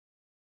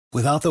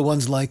Without the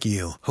ones like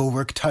you, who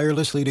work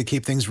tirelessly to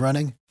keep things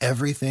running,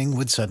 everything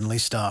would suddenly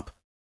stop.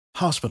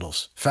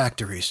 Hospitals,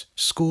 factories,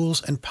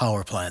 schools, and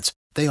power plants,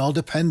 they all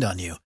depend on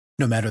you.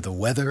 No matter the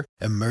weather,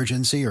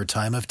 emergency, or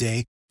time of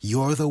day,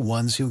 you're the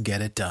ones who get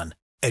it done.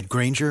 At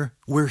Grainger,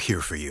 we're here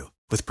for you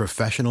with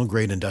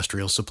professional-grade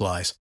industrial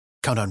supplies.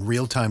 Count on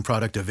real-time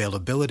product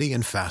availability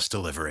and fast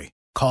delivery.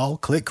 Call,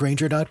 click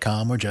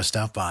Grainger.com, or just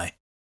stop by.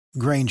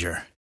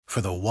 Grainger, for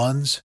the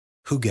ones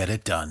who get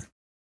it done.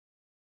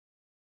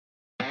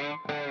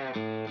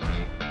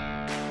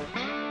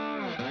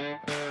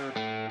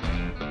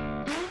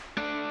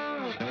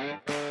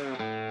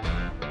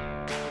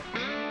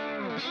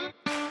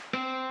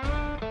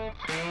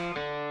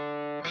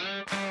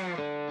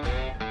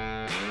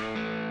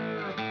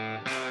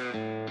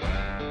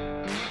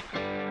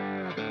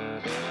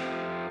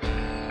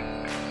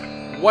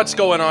 What's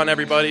going on,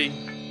 everybody?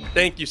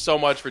 Thank you so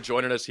much for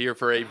joining us here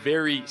for a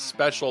very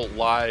special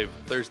live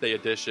Thursday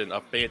edition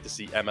of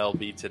Fantasy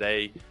MLB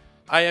Today.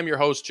 I am your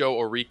host, Joe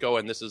Orico,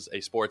 and this is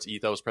a Sports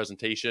Ethos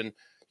presentation. You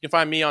can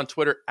find me on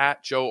Twitter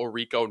at Joe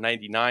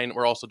Orico99.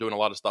 We're also doing a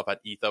lot of stuff at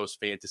Ethos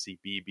Fantasy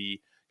BB.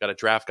 Got a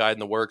draft guide in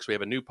the works. We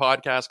have a new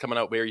podcast coming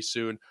out very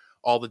soon.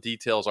 All the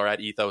details are at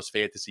Ethos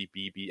Fantasy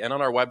BB and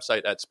on our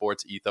website at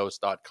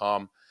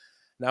sportsethos.com.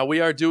 Now,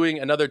 we are doing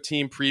another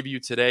team preview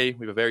today.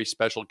 We have a very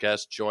special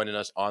guest joining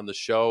us on the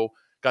show.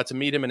 Got to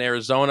meet him in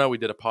Arizona. We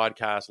did a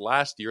podcast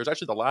last year. It was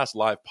actually the last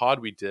live pod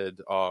we did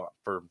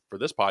for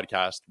this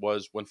podcast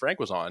was when Frank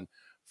was on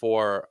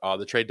for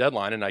the trade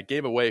deadline, and I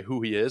gave away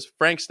who he is.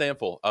 Frank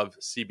Stampfl of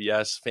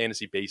CBS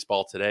Fantasy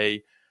Baseball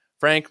Today.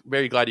 Frank,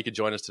 very glad you could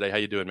join us today. How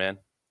you doing, man?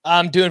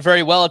 I'm doing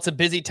very well. It's a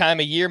busy time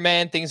of year,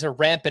 man. Things are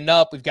ramping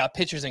up. We've got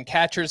pitchers and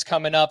catchers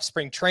coming up,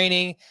 spring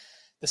training,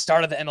 the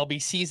start of the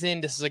MLB season.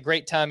 This is a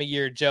great time of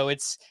year, Joe.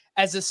 It's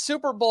as the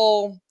Super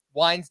Bowl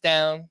winds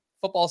down,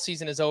 football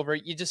season is over,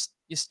 you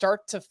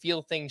start to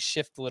feel things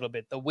shift a little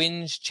bit. The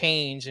winds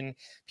change and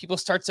people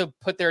start to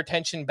put their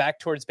attention back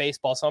towards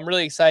baseball. So I'm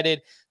really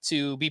excited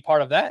to be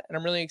part of that. And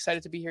I'm really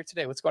excited to be here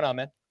today. What's going on,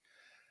 man?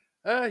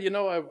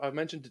 I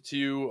mentioned it to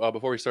you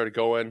before we started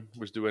going.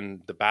 Was doing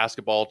the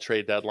basketball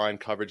trade deadline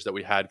coverage that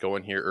we had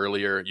going here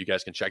earlier. You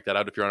guys can check that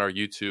out if you're on our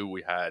YouTube.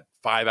 We had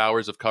 5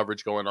 hours of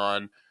coverage going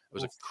on. It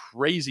was a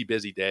crazy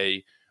busy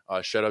day.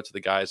 Shout out to the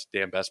guys,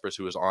 Dan Bespers,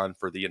 who was on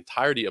for the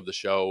entirety of the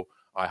show.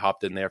 I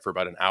hopped in there for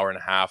about an hour and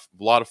a half.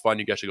 A lot of fun.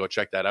 You guys should go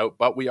check that out.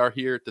 But we are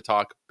here to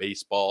talk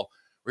baseball.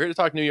 We're here to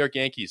talk New York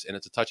Yankees, and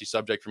it's a touchy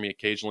subject for me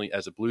occasionally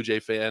as a Blue Jay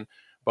fan.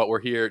 But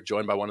we're here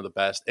joined by one of the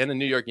best and a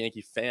New York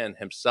Yankee fan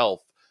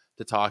himself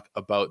to talk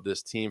about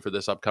this team for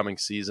this upcoming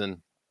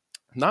season.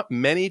 Not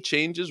many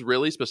changes,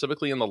 really,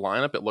 specifically in the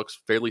lineup. It looks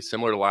fairly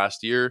similar to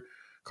last year.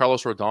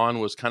 Carlos Rodon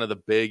was kind of the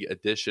big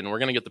addition. We're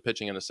going to get the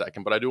pitching in a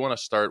second, but I do want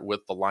to start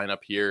with the lineup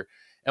here,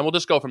 and we'll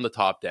just go from the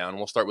top down.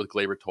 We'll start with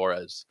Gleyber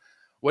Torres.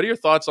 What are your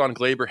thoughts on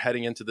Gleyber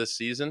heading into this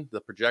season?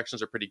 The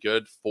projections are pretty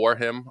good for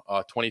him.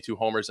 22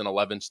 homers and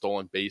 11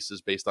 stolen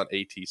bases based on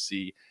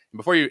ATC. And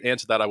before you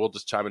answer that, I will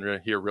just chime in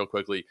here real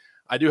quickly.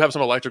 I do have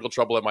some electrical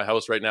trouble at my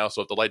house right now,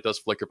 so if the light does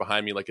flicker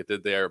behind me like it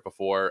did there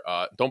before,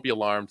 don't be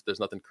alarmed.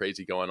 There's nothing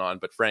crazy going on.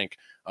 But Frank,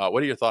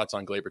 what are your thoughts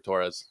on Gleyber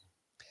Torres?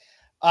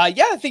 I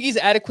think he's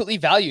adequately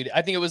valued.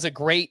 I think it was a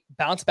great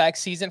bounce back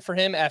season for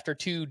him after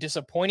 2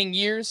 disappointing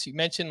years. You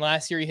mentioned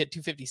last year he hit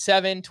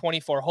 257,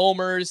 24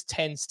 homers,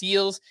 10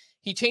 steals.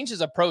 He changed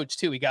his approach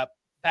too. He got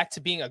back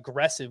to being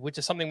aggressive, which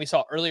is something we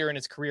saw earlier in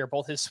his career.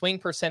 Both his swing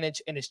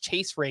percentage and his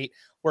chase rate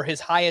were his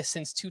highest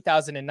since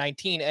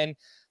 2019. And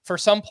for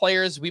some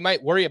players, we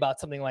might worry about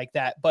something like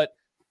that. But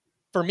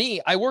for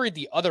me, I worried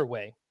the other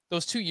way.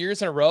 Those 2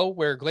 years in a row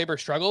where Gleyber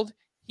struggled,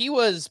 he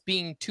was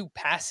being too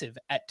passive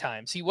at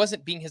times. He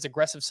wasn't being his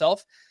aggressive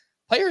self.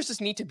 Players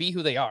just need to be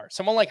who they are.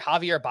 Someone like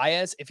Javier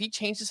Baez, if he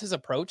changes his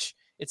approach,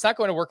 it's not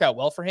going to work out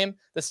well for him.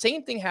 The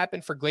same thing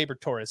happened for Gleyber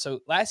Torres. So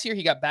last year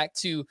he got back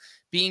to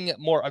being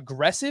more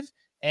aggressive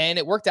and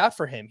it worked out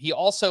for him. He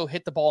also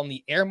hit the ball in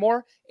the air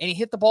more and he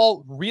hit the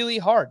ball really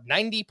hard.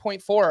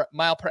 90.4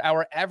 mile per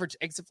hour average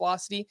exit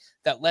velocity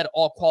that led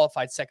all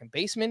qualified second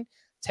basemen.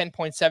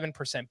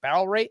 10.7%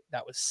 barrel rate.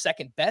 That was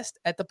second best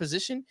at the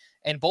position.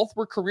 And both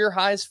were career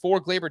highs for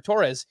Gleyber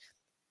Torres.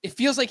 It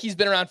feels like he's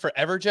been around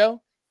forever,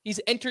 Joe. He's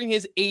entering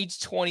his age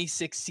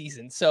 26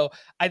 season. So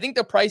I think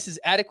the price is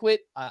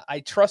adequate. I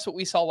trust what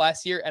we saw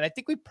last year. And I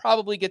think we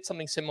probably get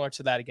something similar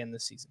to that again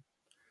this season.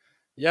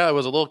 Yeah, it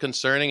was a little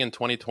concerning in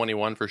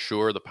 2021 for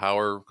sure. The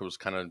power was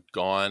kind of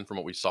gone from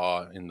what we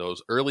saw in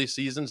those early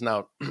seasons.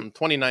 Now,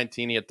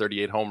 2019, he had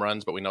 38 home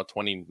runs, but we know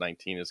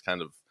 2019 is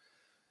kind of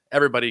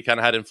everybody kind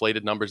of had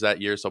inflated numbers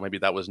that year, so maybe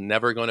that was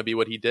never going to be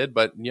what he did.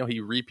 But, he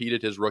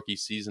repeated his rookie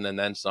season and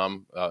then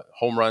some.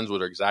 Home runs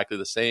were exactly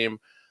the same.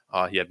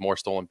 He had more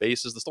stolen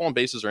bases. The stolen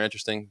bases are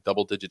interesting.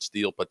 Double-digit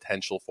steal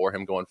potential for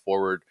him going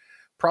forward.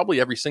 Probably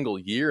every single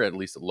year, at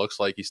least it looks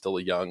like. He's still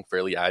a young,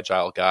 fairly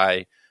agile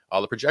guy.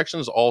 The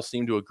projections all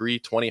seem to agree.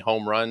 20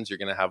 home runs. You're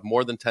going to have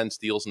more than 10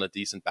 steals and a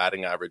decent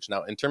batting average.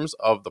 Now, in terms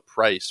of the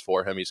price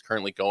for him, he's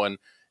currently going,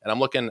 and I'm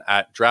looking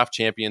at draft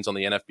champions on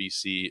the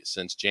NFBC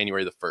since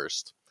January the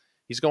 1st.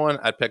 He's going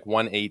at pick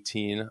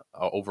 118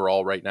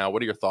 overall right now.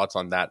 What are your thoughts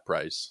on that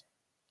price?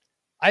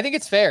 I think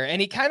it's fair.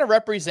 And he kind of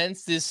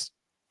represents this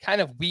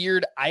kind of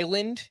weird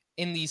island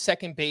in the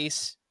second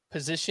base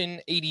position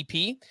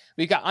ADP.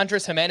 We've got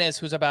Andres Jimenez,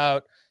 who's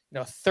about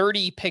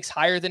 30 picks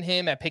higher than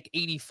him at pick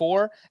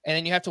 84. And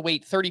then you have to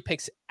wait 30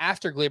 picks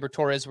after Gleyber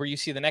Torres, where you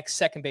see the next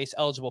second base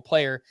eligible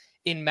player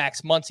in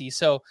Max Muncy.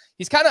 So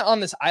he's kind of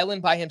on this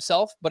island by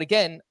himself. But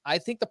again, I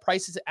think the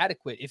price is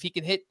adequate. If he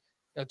can hit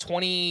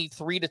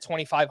 23 to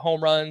 25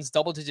 home runs,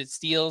 double-digit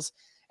steals,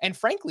 and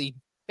frankly,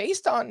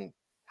 based on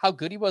how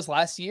good he was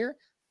last year,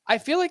 I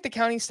feel like the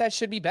counting stats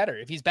should be better.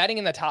 If he's batting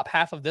in the top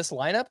half of this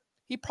lineup,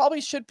 he probably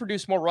should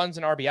produce more runs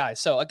and RBI.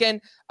 So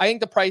again, I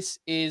think the price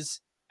is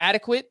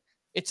adequate.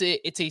 It's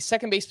a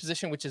second base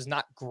position, which is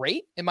not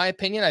great in my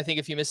opinion. I think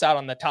if you miss out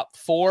on the top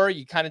four,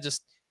 you kind of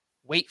just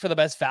wait for the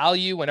best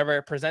value whenever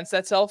it presents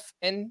itself.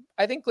 And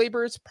I think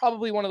Gleyber is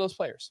probably one of those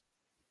players.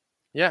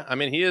 Yeah, I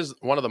mean, he is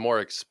one of the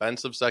more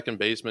expensive second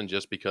basemen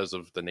just because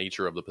of the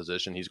nature of the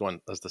position. He's going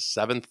as the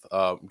seventh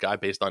guy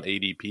based on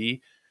ADP.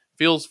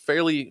 Feels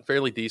fairly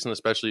decent,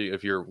 especially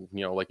if you're,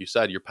 like you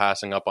said, you're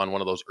passing up on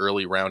one of those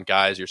early round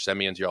guys, your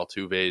Semyons, your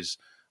Altuves,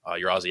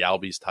 your Ozzie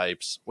Albies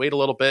types. Wait a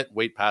little bit,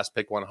 wait past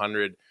pick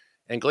 100.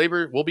 And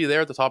Gleyber will be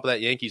there at the top of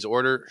that Yankees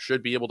order,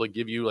 should be able to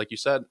give you, like you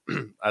said,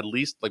 at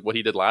least like what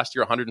he did last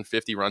year,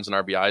 150 runs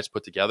and RBIs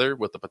put together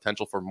with the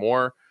potential for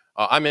more.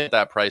 I'm at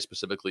that price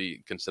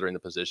specifically considering the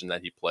position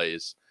that he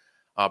plays.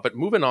 But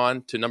moving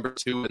on to number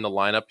 2 in the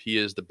lineup, he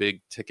is the big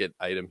ticket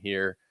item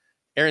here.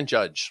 Aaron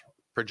Judge.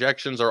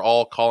 Projections are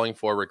all calling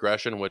for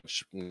regression,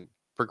 which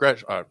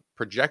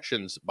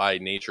projections by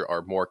nature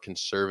are more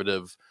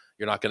conservative.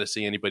 You're not going to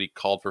see anybody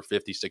called for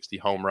 50, 60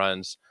 home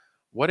runs.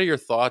 What are your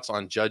thoughts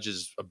on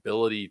Judge's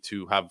ability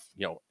to have,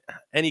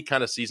 any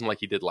kind of season like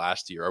he did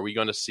last year? Are we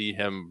going to see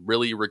him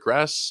really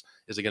regress?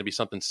 Is it going to be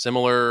something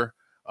similar?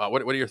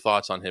 What are your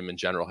thoughts on him in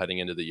general heading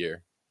into the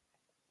year?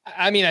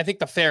 I mean, I think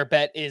the fair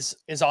bet is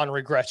on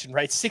regression,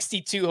 right?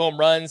 62 home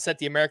runs, set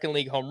the American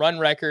League home run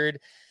record.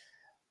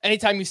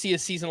 Anytime you see a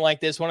season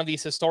like this, one of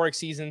these historic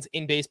seasons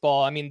in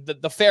baseball, I mean,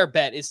 the fair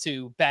bet is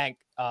to bank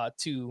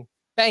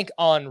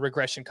on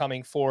regression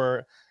coming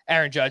for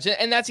Aaron Judge.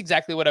 And that's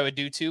exactly what I would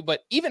do too.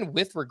 But even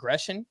with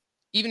regression,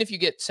 even if you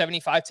get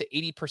 75 to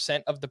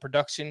 80% of the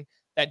production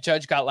that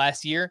Judge got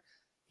last year,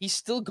 he's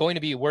still going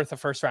to be worth a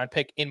first round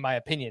pick, in my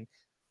opinion.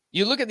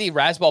 You look at the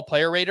Razzball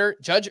player rater,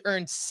 Judge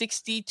earned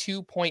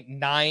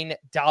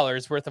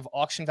 $62.9 worth of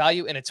auction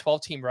value in a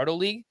 12-team roto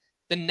league.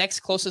 The next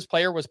closest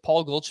player was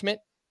Paul Goldschmidt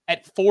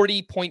at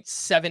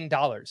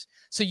 $40.7.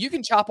 So you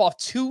can chop off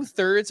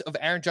 2/3 of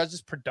Aaron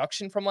Judge's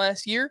production from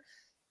last year,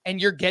 and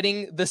you're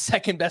getting the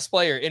second best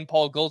player in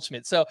Paul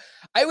Goldschmidt. So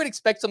I would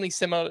expect something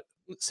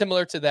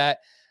similar to that.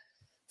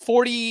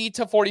 40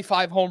 to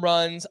 45 home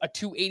runs, a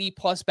 280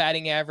 plus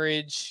batting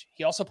average.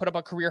 He also put up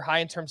a career high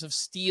in terms of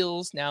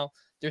steals. Now,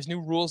 there's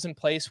new rules in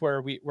place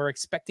where we're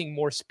expecting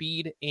more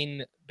speed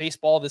in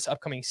baseball this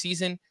upcoming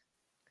season.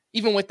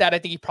 Even with that, I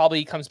think he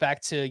probably comes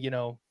back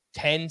to,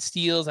 10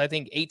 steals. I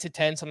think 8 to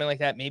 10, something like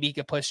that. Maybe he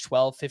could push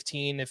 12,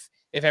 15 if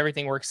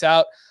everything works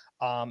out.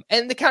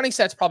 And the counting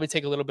stats probably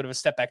take a little bit of a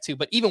step back too.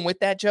 But even with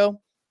that,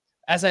 Joe,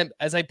 as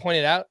I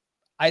pointed out,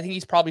 I think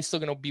he's probably still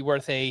going to be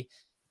worth a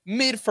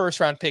mid first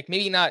round pick.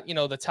 Maybe not,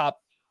 the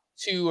top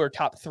 2 or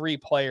top 3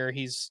 player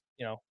he's,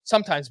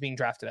 sometimes being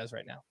drafted as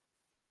right now.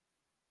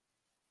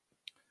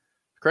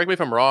 Correct me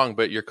if I'm wrong,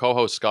 but your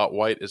co-host Scott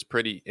White is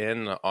pretty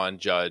in on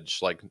Judge,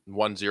 like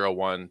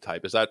 101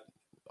 type. Is that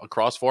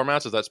across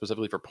formats? Is that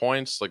specifically for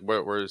points? Like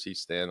where does he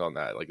stand on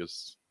that?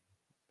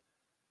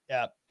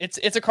 Yeah,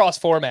 it's across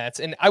formats.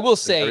 And I will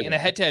say in a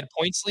head-to-head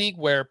points league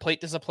where plate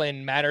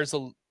discipline matters,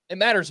 it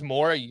matters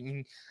more.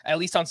 At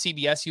least on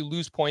CBS, you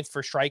lose points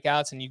for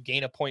strikeouts and you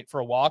gain a point for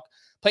a walk.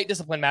 Plate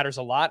discipline matters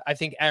a lot. I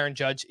think Aaron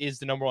Judge is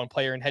the number 1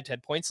 player in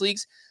head-to-head points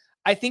leagues.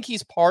 I think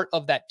he's part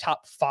of that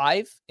top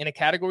 5 in a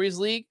categories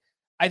league.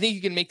 I think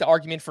you can make the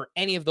argument for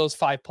any of those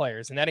 5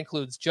 players, and that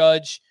includes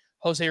Judge,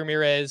 Jose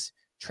Ramirez,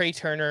 Trey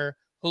Turner,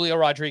 Julio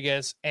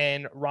Rodriguez,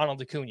 and Ronald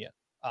Acuna.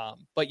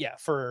 But yeah,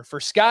 for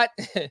Scott,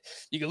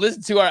 you can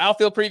listen to our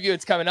outfield preview.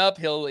 It's coming up.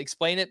 He'll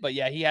explain it. But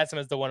yeah, he has him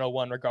as the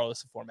 101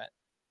 regardless of format.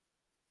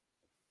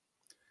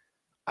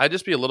 I'd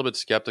just be a little bit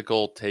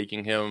skeptical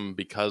taking him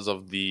because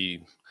of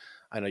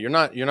I know you're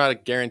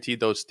not guaranteed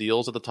those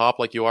steals at the top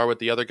like you are with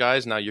the other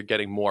guys. Now you're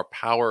getting more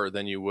power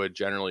than you would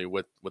generally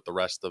with the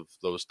rest of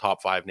those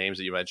top 5 names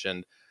that you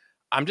mentioned.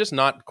 I'm just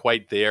not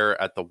quite there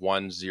at the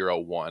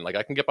 101. Like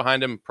I can get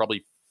behind him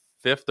probably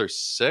 5th or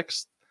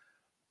 6th,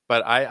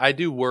 but I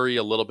do worry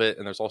a little bit.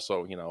 And there's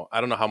also, I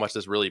don't know how much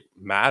this really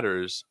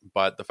matters,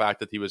 but the fact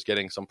that he was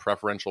getting some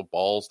preferential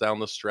balls down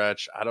the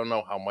stretch, I don't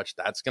know how much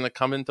that's going to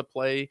come into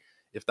play.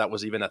 If that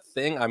was even a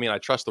thing. I mean, I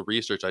trust the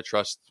research. I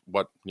trust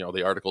what,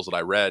 the articles that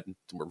I read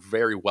were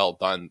very well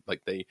done.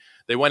 Like they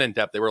went in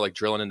depth. They were like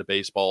drilling into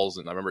baseballs.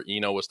 And I remember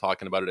Eno was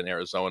talking about it in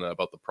Arizona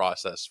about the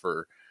process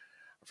for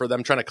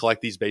them trying to collect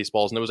these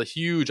baseballs. And it was a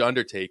huge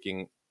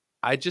undertaking.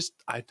 I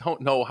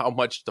don't know how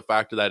much to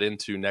factor that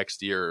into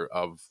next year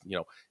of,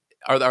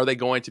 Are they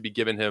going to be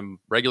giving him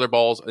regular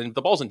balls and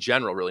the balls in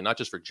general, really, not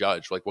just for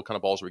Judge? Like, what kind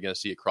of balls are we going to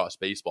see across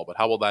baseball? But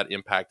how will that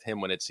impact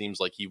him when it seems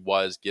like he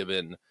was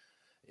given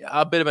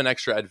a bit of an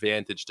extra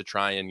advantage to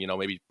try and,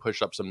 maybe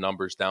push up some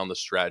numbers down the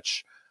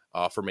stretch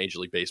for Major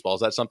League Baseball?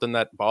 Is that something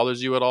that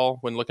bothers you at all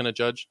when looking at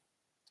Judge?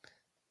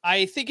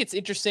 I think it's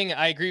interesting.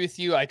 I agree with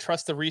you. I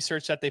trust the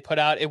research that they put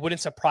out. It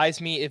wouldn't surprise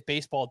me if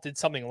baseball did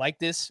something like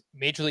this,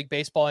 Major League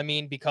Baseball, I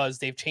mean, because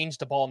they've changed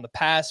the ball in the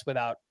past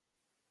without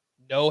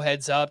no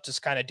heads up,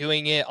 just kind of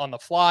doing it on the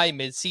fly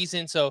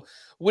mid-season. So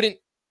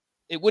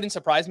it wouldn't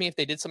surprise me if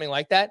they did something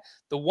like that.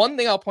 The one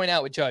thing I'll point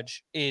out with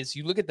Judge is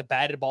you look at the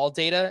batted ball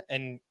data,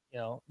 and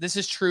this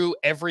is true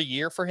every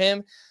year for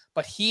him,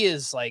 but he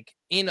is like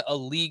in a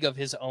league of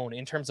his own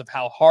in terms of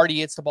how hard he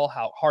hits the ball,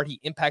 how hard he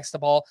impacts the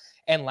ball.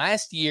 And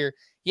last year,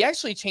 he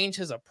actually changed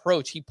his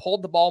approach. He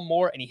pulled the ball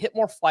more and he hit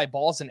more fly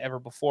balls than ever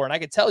before. And I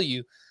could tell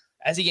you,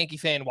 as a Yankee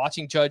fan,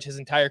 watching Judge his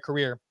entire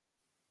career,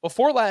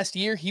 before last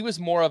year, he was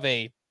more of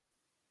a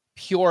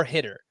pure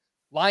hitter.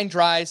 Line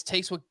drives,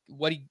 takes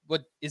what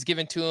is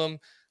given to him,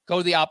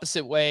 go the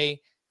opposite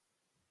way.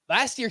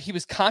 Last year, he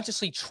was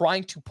consciously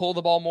trying to pull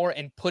the ball more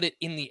and put it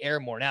in the air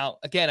more. Now,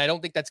 again, I don't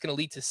think that's going to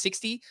lead to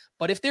 60,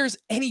 but if there's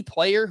any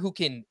player who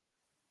can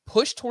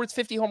push towards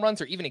 50 home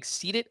runs or even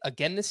exceed it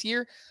again this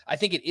year, I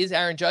think it is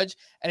Aaron Judge.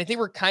 And I think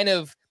we're kind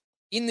of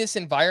in this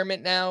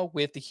environment now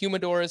with the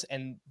humidors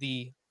and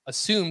the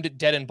assumed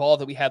dead end ball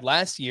that we had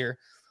last year.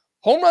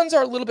 Home runs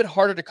are a little bit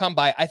harder to come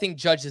by. I think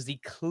Judge is the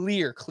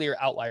clear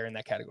outlier in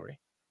that category.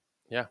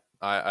 Yeah,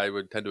 I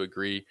would tend to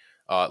agree.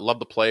 Love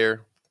the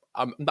player.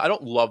 I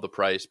don't love the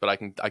price, but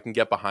I can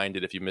get behind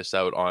it if you miss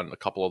out on a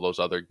couple of those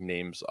other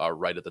names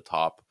right at the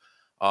top.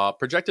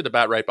 Projected to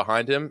bat right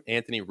behind him,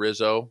 Anthony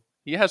Rizzo.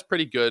 He has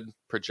pretty good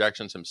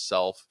projections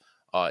himself.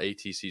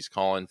 ATC's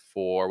calling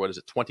for,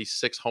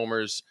 26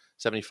 homers,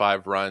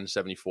 75 runs,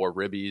 74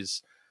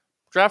 ribbies.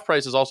 Draft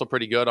price is also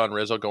pretty good on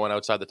Rizzo, going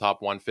outside the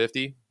top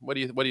 150. What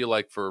do you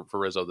like for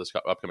Rizzo this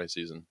upcoming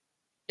season?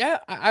 Yeah,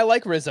 I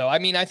like Rizzo. I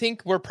mean, I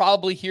think we're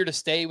probably here to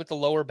stay with the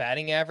lower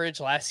batting average.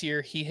 Last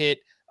year, he hit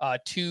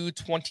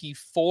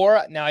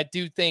 224. Now, I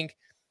do think,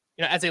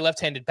 as a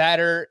left-handed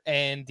batter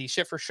and the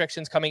shift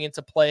restrictions coming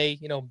into play,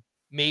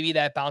 maybe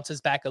that bounces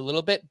back a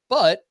little bit.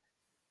 But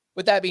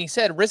with that being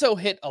said, Rizzo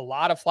hit a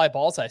lot of fly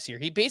balls last year.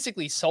 He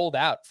basically sold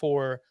out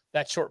for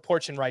that short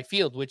porch in right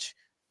field, which,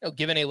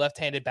 given a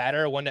left-handed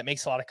batter, one that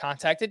makes a lot of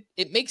contact,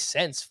 it makes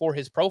sense for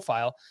his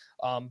profile.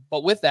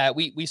 But with that,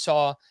 we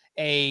saw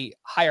a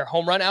higher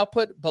home run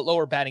output, but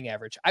lower batting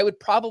average. I would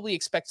probably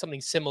expect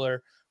something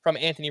similar from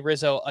Anthony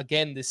Rizzo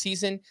again this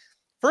season.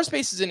 First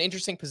base is an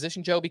interesting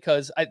position, Joe,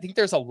 because I think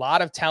there's a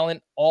lot of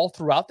talent all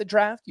throughout the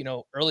draft,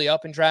 early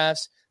up in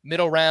drafts,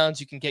 middle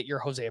rounds. You can get your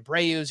Jose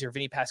Abreu's, your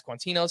Vinny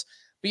Pasquantinos,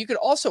 but you could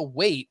also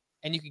wait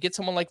and you could get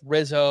someone like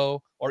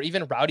Rizzo or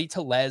even Rowdy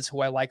Tellez,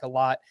 who I like a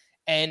lot.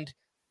 And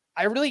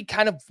I really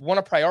kind of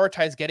want to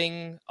prioritize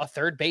getting a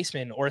third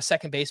baseman or a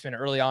second baseman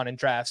early on in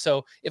drafts.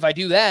 So if I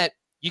do that,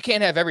 you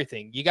can't have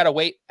everything. You got to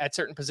wait at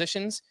certain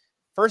positions.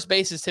 First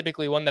base is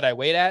typically one that I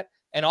wait at.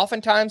 And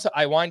oftentimes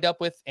I wind up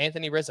with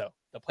Anthony Rizzo.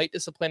 The plate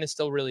discipline is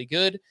still really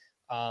good.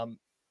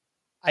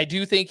 I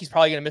do think he's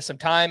probably going to miss some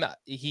time.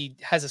 He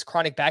has this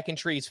chronic back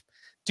injury. He's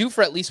due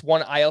for at least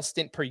one IL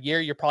stint per year.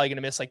 You're probably going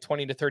to miss like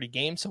 20 to 30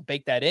 games. So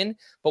bake that in.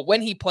 But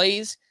when he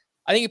plays,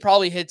 I think he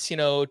probably hits,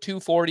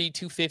 240,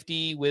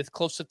 250 with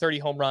close to 30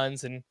 home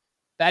runs, and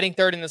batting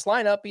third in this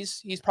lineup,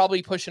 he's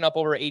probably pushing up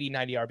over 80,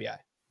 90 RBI.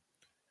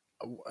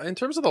 In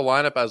terms of the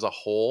lineup as a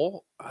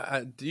whole,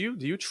 do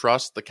you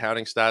trust the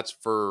counting stats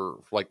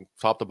for like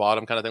top to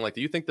bottom kind of thing? Like,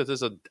 do you think that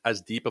this is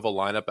as deep of a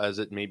lineup as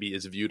it maybe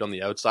is viewed on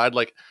the outside?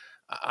 Like,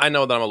 I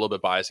know that I'm a little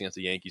bit biased against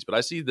the Yankees, but I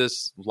see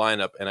this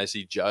lineup and I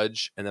see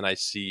Judge, and then I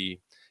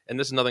see, and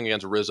this is nothing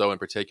against Rizzo in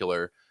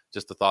particular,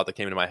 just the thought that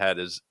came into my head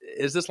is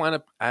this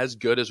lineup as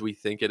good as we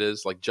think it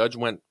is? Like, Judge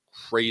went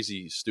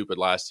crazy stupid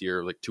last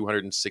year, like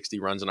 260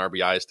 runs and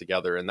RBIs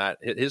together, and that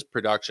his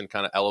production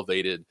kind of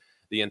elevated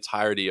the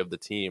entirety of the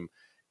team.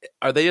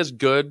 Are they as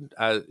good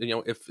as,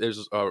 if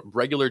there's a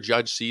regular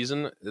Judge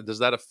season, does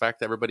that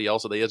affect everybody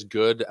else? Are they as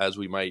good as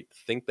we might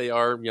think they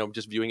are,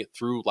 just viewing it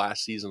through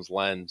last season's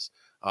lens?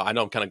 I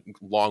know I'm kind of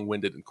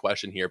long-winded in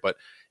question here, but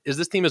is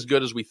this team as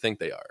good as we think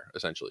they are,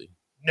 essentially?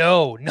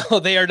 No,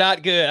 they are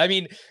not good. I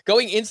mean,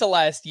 going into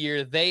last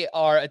year, they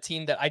are a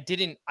team that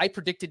I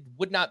predicted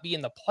would not be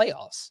in the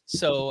playoffs.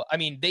 So, I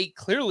mean, they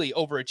clearly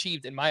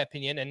overachieved, in my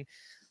opinion, and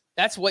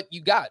that's what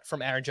you got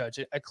from Aaron Judge,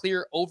 a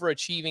clear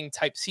overachieving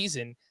type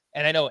season.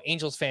 And I know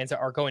Angels fans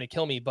are going to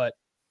kill me, but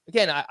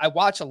again, I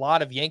watch a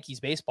lot of Yankees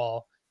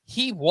baseball.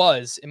 He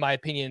was, in my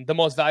opinion, the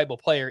most valuable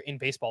player in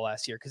baseball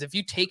last year. Because if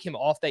you take him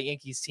off that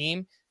Yankees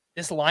team,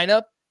 this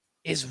lineup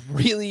is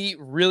really,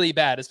 really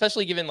bad,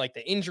 especially given like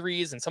the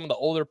injuries and some of the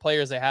older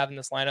players they have in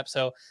this lineup.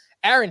 So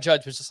Aaron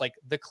Judge was just like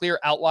the clear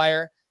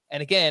outlier.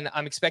 And again,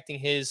 I'm expecting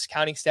his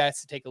counting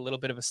stats to take a little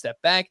bit of a step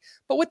back.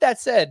 But with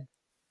that said,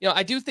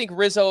 I do think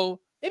Rizzo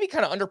maybe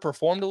kind of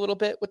underperformed a little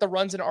bit with the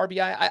runs and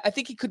RBI. I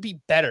think he could be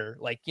better,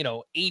 like,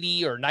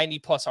 80 or 90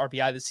 plus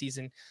RBI this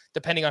season,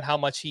 depending on how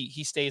much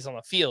he stays on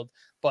the field.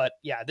 But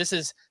yeah, this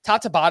is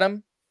top to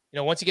bottom.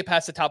 Once you get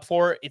past the top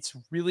 4, it's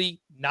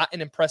really not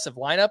an impressive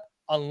lineup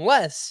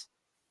unless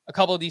a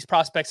couple of these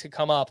prospects could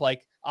come up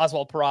like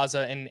Oswald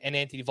Peraza and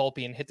Anthony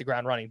Volpe and hit the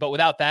ground running. But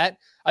without that,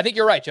 I think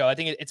you're right, Joe. I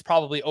think it's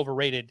probably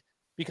overrated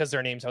because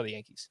their names are the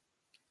Yankees.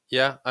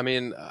 Yeah, I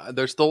mean,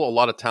 there's still a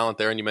lot of talent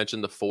there. And you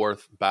mentioned the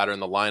 4th batter in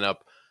the lineup,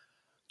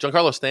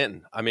 Giancarlo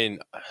Stanton. I mean,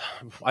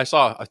 I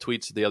saw a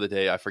tweet the other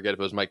day. I forget if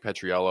it was Mike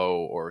Petriello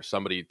or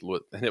somebody,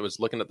 and it was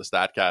looking at the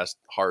StatCast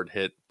hard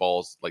hit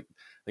balls. Like,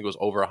 I think it was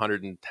over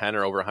 110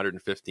 or over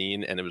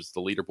 115, and it was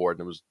the leaderboard,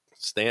 and it was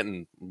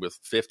Stanton with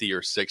 50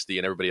 or 60,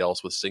 and everybody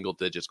else with single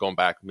digits going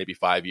back maybe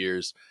 5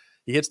 years.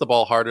 He hits the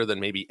ball harder than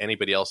maybe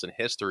anybody else in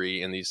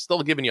history, and he's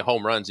still giving you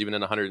home runs, even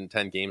in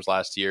 110 games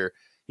last year.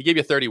 He gave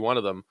you 31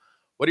 of them.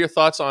 What are your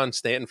thoughts on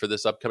Stanton for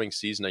this upcoming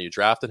season? Are you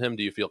drafted him?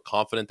 Do you feel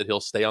confident that he'll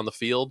stay on the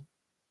field?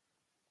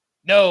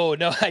 No,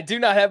 I do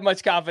not have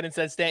much confidence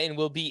that Stanton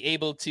will be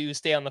able to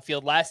stay on the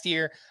field. Last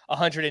year,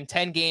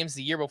 110 games.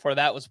 The year before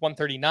that was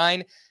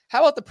 139. How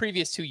about the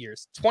previous 2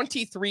 years?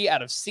 23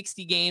 out of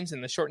 60 games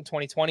in the shortened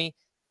 2020. He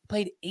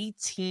played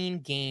 18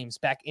 games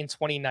back in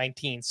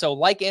 2019. So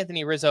like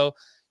Anthony Rizzo,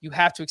 you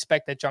have to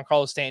expect that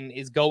Giancarlo Stanton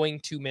is going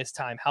to miss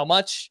time. How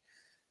much?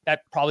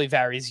 That probably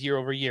varies year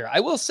over year. I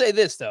will say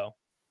this, though.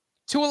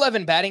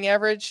 211 batting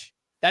average,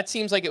 that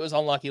seems like it was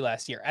unlucky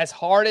last year. As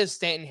hard as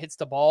Stanton hits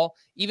the ball,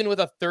 even with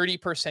a 30%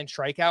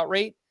 strikeout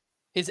rate,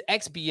 his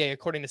XBA,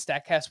 according to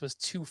StatCast, was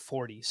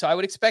 240. So I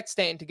would expect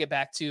Stanton to get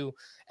back to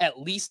at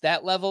least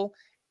that level.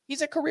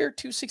 He's a career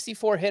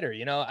 264 hitter.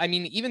 I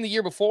mean, even the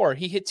year before,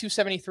 he hit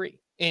 273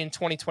 in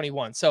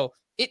 2021. So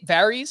it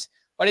varies,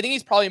 but I think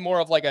he's probably more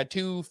of like a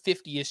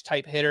 250-ish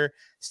type hitter,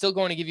 still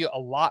going to give you a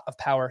lot of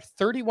power.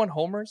 31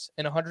 homers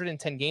in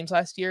 110 games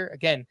last year.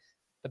 Again,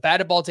 the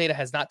batted ball data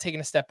has not taken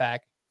a step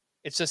back.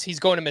 It's just he's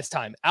going to miss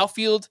time.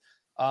 Outfield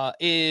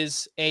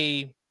is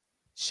a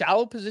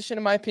shallow position,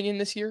 in my opinion,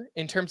 this year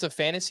in terms of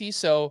fantasy.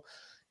 So,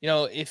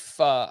 if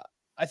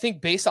I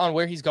think based on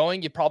where he's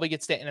going, you probably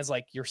get Stanton as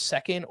like your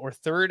 2nd or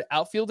 3rd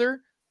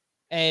outfielder.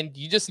 And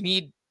you just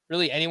need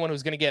really anyone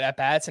who's going to get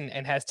at-bats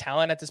and has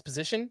talent at this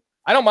position.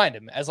 I don't mind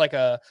him as like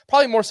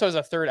probably more so as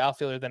a 3rd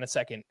outfielder than a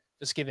 2nd,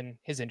 just given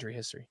his injury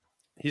history.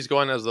 He's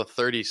going as the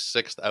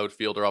 36th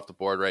outfielder off the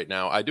board right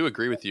now. I do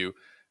agree with you.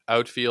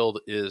 Outfield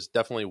is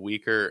definitely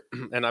weaker.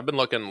 And I've been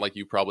looking, like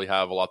you probably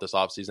have, a lot this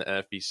offseason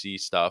NFBC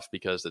stuff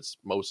because it's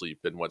mostly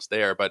been what's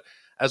there. But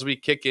as we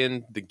kick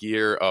in the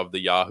gear of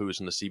the Yahoos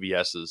and the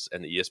CBSs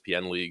and the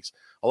ESPN leagues,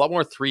 a lot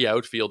more 3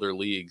 outfielder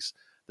leagues,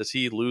 does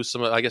he lose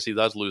some? I guess he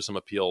does lose some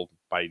appeal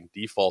by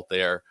default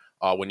there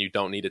when you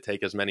don't need to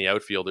take as many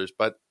outfielders.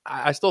 But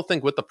I still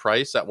think with the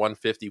price at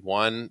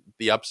 151,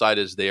 the upside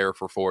is there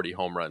for 40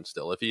 home runs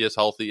still, if he is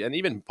healthy, and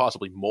even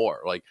possibly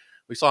more. Like,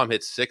 we saw him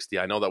hit 60.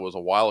 I know that was a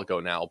while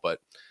ago now, but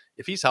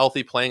if he's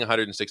healthy, playing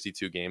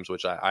 162 games,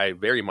 which I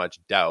very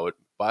much doubt,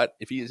 but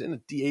if he's in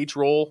a DH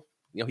role,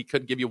 he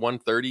could give you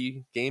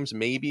 130 games,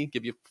 maybe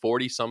give you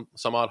 40 some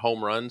odd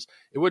home runs.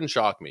 It wouldn't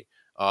shock me.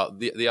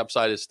 The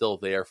upside is still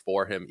there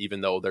for him,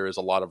 even though there is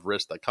a lot of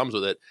risk that comes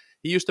with it.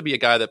 He used to be a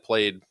guy that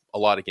played a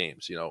lot of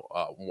games,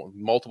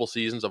 multiple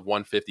seasons of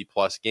 150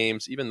 plus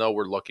games. Even though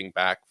we're looking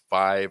back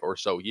 5 or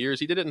so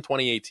years, he did it in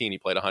 2018. He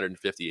played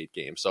 158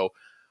 games. So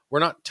we're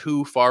not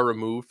too far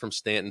removed from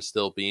Stanton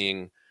still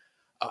being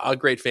a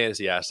great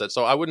fantasy asset.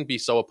 So I wouldn't be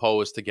so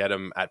opposed to get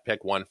him at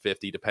pick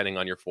 150, depending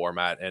on your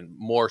format, and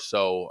more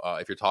so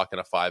if you're talking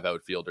a 5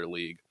 outfielder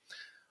league.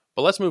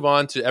 But let's move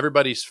on to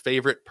everybody's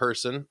favorite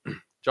person,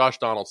 Josh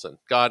Donaldson.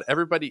 God,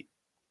 everybody,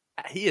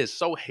 he is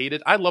so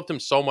hated. I loved him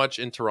so much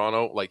in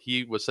Toronto. Like,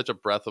 he was such a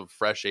breath of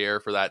fresh air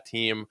for that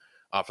team.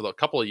 For the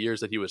couple of years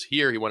that he was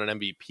here, he won an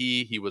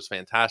MVP. He was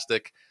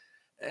fantastic.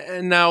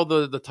 And now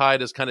the tide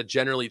has kind of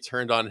generally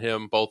turned on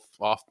him, both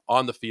off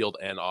on the field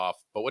and off.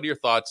 But what are your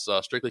thoughts,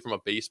 strictly from a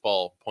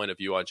baseball point of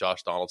view, on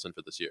Josh Donaldson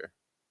for this year?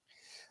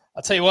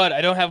 I'll tell you what,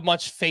 I don't have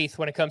much faith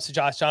when it comes to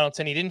Josh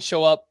Donaldson. He didn't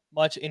show up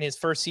much in his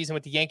first season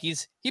with the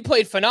Yankees. He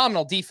played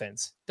phenomenal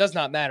defense. Does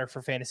not matter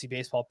for fantasy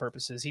baseball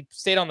purposes. He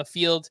stayed on the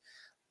field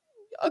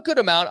a good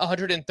amount,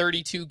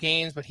 132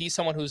 games, but he's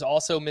someone who's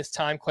also missed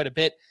time quite a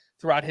bit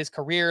throughout his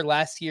career.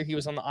 Last year, he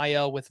was on the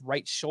IL with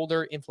right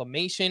shoulder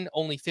inflammation,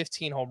 only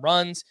 15 home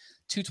runs,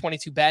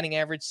 222 batting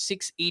average,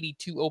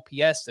 682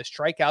 OPS. The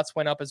strikeouts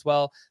went up as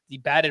well. The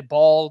batted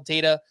ball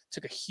data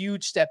took a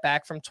huge step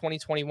back from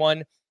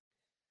 2021.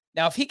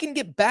 Now, if he can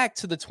get back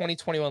to the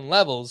 2021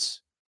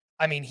 levels,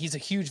 I mean, he's a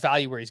huge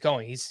value where he's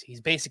going.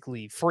 He's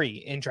basically free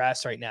in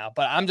drafts right now.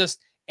 But I'm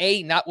just,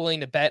 not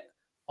willing to bet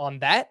on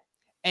that.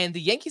 And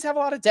the Yankees have a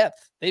lot of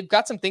depth. They've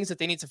got some things that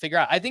they need to figure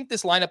out. I think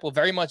this lineup will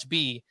very much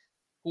be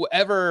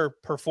whoever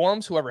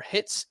performs, whoever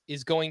hits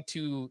is going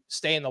to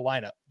stay in the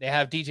lineup. They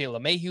have DJ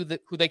LeMahieu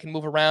who they can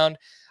move around.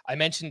 I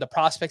mentioned the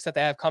prospects that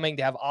they have coming.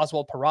 They have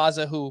Oswald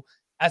Peraza, who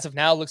as of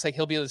now looks like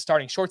he'll be the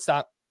starting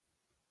shortstop.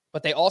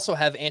 But they also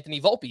have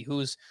Anthony Volpe,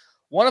 who's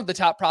one of the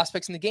top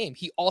prospects in the game.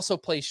 He also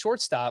plays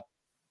shortstop.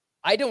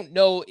 I don't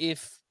know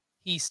if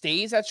he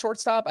stays at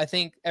shortstop. I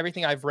think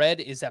everything I've read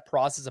is that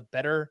Peraza is a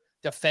better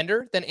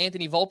defender than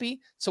Anthony Volpe.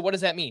 So what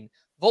does that mean?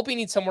 Volpe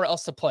needs somewhere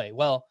else to play.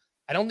 Well,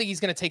 I don't think he's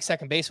going to take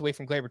second base away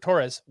from Gleyber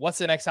Torres. What's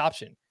the next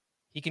option?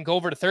 He can go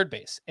over to third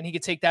base, and he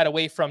could take that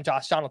away from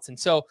Josh Donaldson.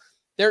 So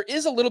there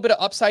is a little bit of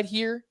upside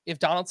here if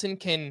Donaldson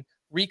can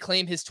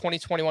reclaim his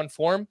 2021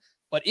 form.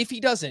 But if he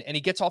doesn't, and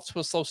he gets off to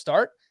a slow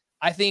start,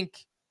 I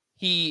think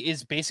he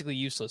is basically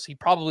useless. He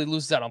probably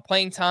loses out on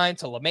playing time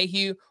to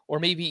LeMahieu or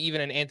maybe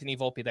even an Anthony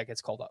Volpe that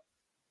gets called up.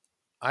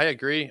 I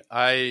agree.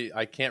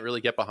 I can't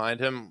really get behind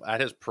him.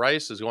 At his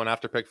price, is going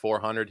after pick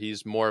 400.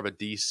 He's more of a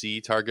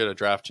DC target, a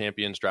draft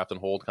champions, draft and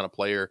hold kind of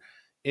player.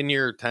 In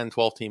your 10,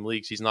 12 team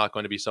leagues, he's not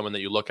going to be someone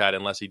that you look at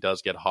unless he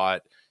does get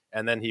hot.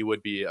 And then he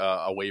would be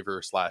a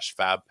waiver /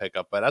 fab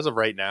pickup. But as of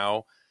right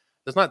now,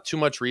 there's not too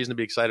much reason to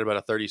be excited about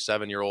a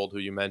 37-year-old who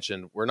you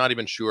mentioned. We're not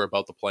even sure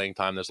about the playing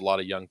time. There's a lot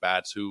of young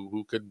bats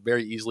who could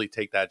very easily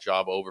take that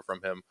job over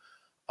from him.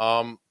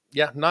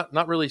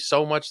 Not really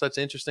so much that's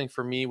interesting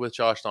for me with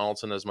Josh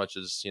Donaldson, as much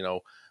as,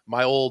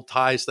 my old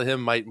ties to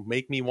him might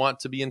make me want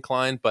to be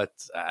inclined, but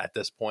at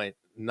this point,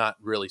 not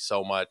really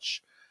so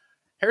much.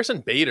 Harrison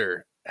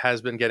Bader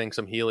has been getting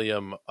some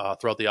helium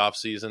throughout the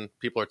offseason.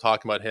 People are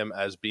talking about him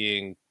as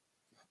being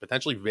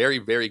potentially very,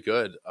 very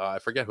good. I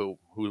forget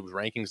whose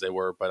rankings they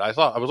were, but I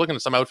was looking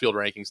at some outfield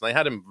rankings, and they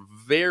had him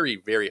very,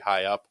 very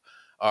high up.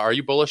 Are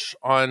you bullish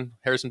on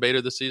Harrison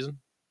Bader this season?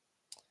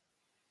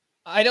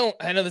 I know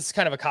this is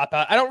kind of a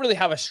cop-out. I don't really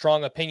have a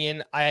strong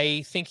opinion.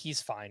 I think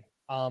he's fine.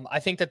 I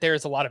think that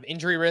there's a lot of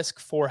injury risk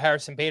for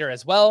Harrison Bader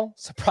as well.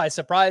 Surprise,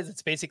 surprise.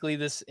 It's basically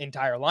this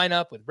entire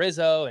lineup with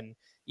Rizzo, and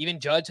even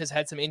Judge has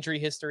had some injury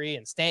history,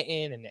 and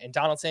Stanton and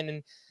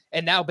Donaldson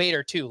and now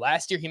Bader too.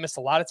 Last year, he missed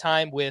a lot of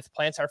time with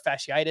plantar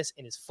fasciitis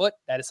in his foot.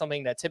 That is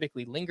something that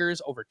typically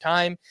lingers over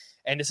time.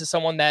 And this is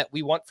someone that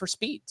we want for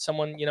speed.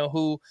 Someone,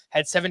 who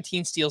had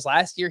 17 steals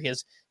last year. He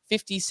has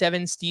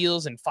 57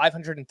 steals in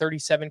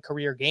 537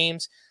 career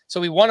games.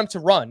 So we want him to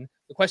run.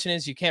 The question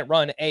is, you can't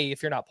run, A,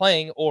 if you're not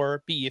playing,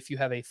 or B, if you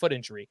have a foot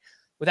injury.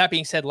 With that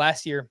being said,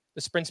 last year,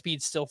 the sprint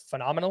speed's still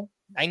phenomenal,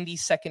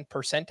 92nd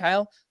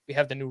percentile. We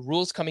have the new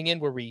rules coming in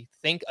where we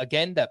think,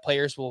 again, that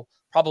players will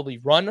probably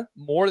run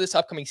more this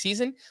upcoming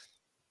season.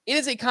 It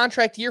is a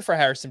contract year for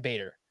Harrison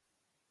Bader.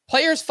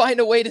 Players find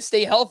a way to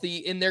stay healthy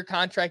in their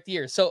contract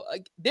year. So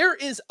there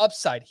is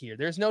upside here.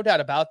 There's no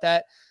doubt about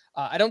that.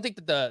 I don't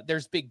think that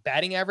there's big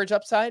batting average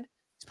upside.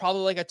 It's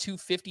probably like a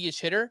 250-ish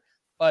hitter,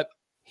 but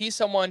he's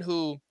someone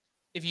who,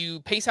 if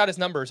you pace out his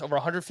numbers over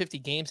 150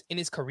 games in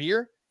his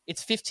career,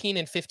 it's 15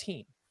 and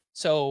 15.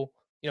 So,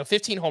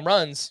 15 home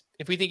runs,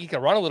 if we think he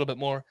can run a little bit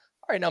more,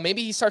 all right, now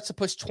maybe he starts to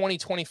push 20,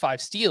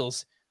 25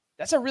 steals.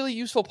 That's a really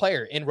useful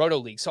player in Roto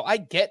League. So I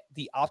get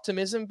the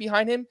optimism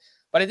behind him,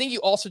 but I think you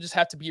also just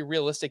have to be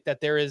realistic that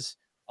there is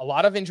a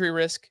lot of injury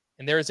risk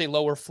and there is a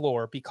lower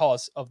floor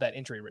because of that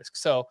injury risk.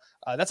 So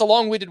that's a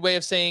long-winded way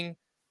of saying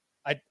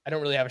I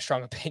don't really have a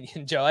strong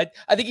opinion, Joe.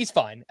 I think he's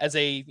fine as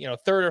a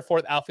third or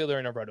fourth outfielder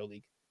in a Roto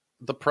League.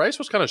 The price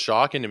was kind of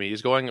shocking to me.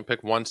 He's going to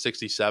pick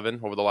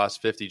 167 over the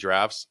last 50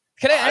 drafts.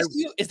 Can I ask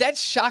you, is that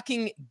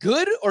shocking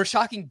good or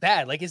shocking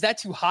bad? Like, is that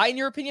too high in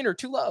your opinion or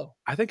too low?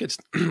 I think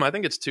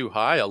it's too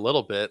high a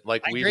little bit.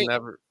 Like, what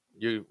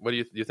do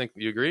you think?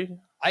 You agree?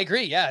 I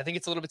agree. Yeah, I think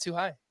it's a little bit too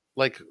high.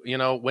 Like,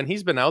 when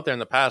he's been out there in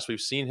the past, we've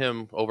seen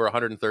him over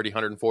 130,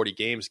 140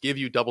 games give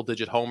you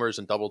double-digit homers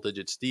and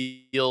double-digit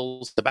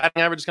steals. The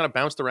batting average has kind of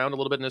bounced around a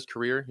little bit in his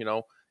career.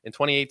 In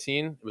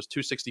 2018, it was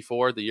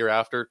 264. The year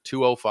after,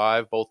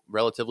 205, both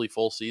relatively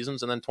full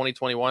seasons. And then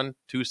 2021,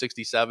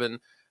 267.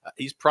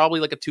 He's probably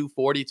like a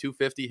 240,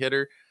 250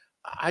 hitter.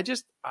 I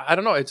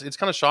don't know. It's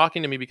kind of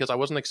shocking to me because I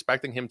wasn't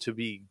expecting him to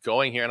be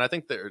going here. And I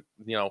think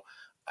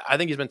I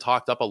think he's been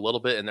talked up a little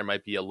bit, and there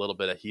might be a little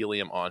bit of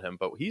helium on him.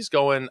 But he's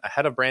going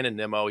ahead of Brandon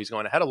Nimmo. He's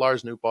going ahead of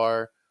Lars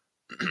Nootbaar.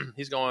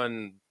 He's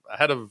going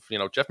ahead of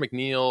Jeff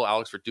McNeil,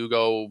 Alex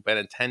Verdugo,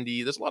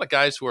 Benintendi. There's a lot of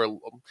guys who are,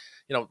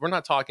 we're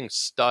not talking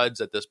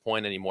studs at this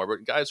point anymore,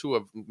 but guys who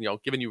have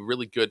given you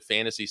really good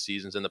fantasy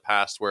seasons in the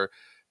past. Where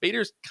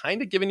Bader's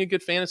kind of giving you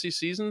good fantasy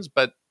seasons,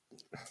 but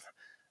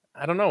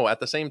I don't know. At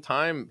the same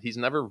time, he's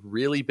never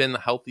really been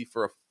healthy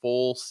for a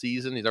full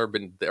season. He's never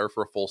been there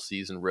for a full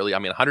season, really. I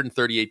mean,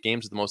 138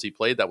 games is the most he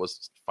played. That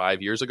was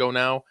 5 years ago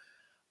now.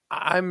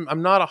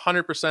 I'm not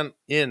 100%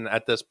 in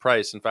at this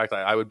price. In fact,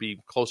 I would be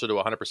closer to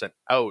 100%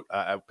 out.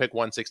 I pick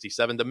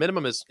 167. The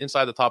minimum is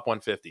inside the top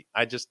 150.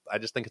 I just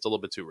think it's a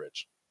little bit too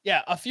rich.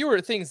 Yeah, a fewer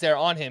things there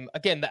on him.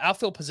 Again, the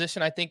outfield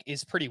position, I think,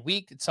 is pretty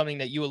weak. It's something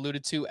that you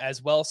alluded to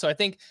as well. So I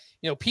think,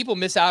 people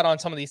miss out on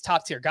some of these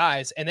top tier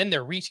guys, and then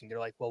they're reaching. They're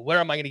like, well, where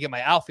am I going to get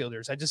my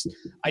outfielders?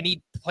 I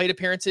need plate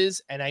appearances,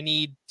 and I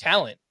need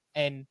talent.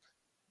 And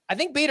I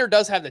think Bader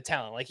does have the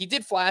talent. Like, he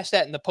did flash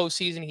that in the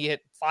postseason. He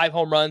hit 5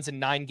 home runs in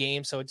 9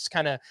 games. So it just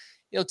kind of,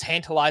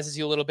 tantalizes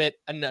you a little bit.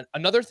 And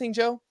another thing,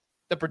 Joe,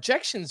 the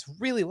projections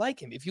really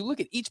like him. If you look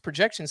at each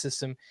projection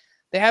system,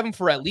 they have him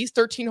for at least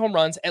 13 home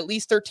runs, at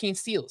least 13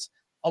 steals.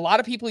 A lot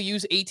of people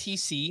use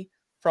ATC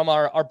from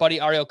our buddy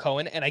Ariel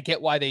Cohen, and I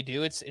get why they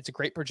do. It's a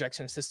great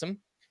projection system.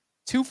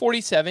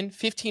 247,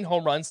 15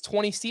 home runs,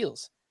 20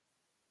 steals.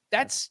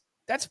 That's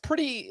that's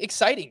pretty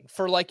exciting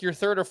for like your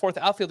third or fourth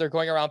outfielder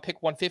going around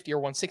pick 150 or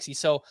 160.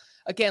 So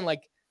again,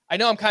 like I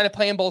know I'm kind of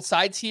playing both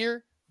sides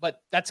here,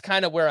 but that's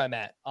kind of where I'm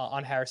at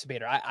on Harrison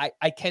Bader.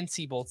 I can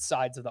see both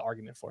sides of the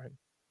argument for him.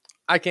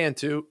 I can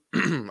too.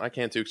 I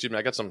can too. Excuse me.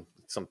 I got some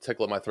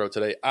tickle in my throat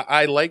today.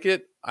 I like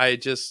it.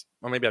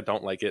 Well, maybe I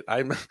don't like it.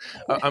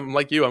 I'm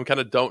like you. I'm kind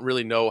of don't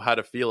really know how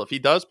to feel. If he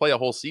does play a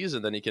whole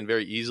season, then he can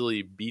very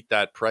easily beat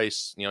that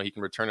price. You know, he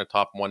can return a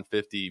top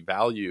 150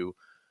 value.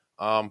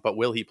 But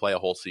will he play a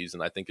whole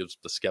season? I think it's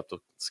the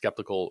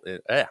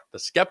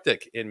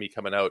skeptic in me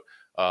coming out.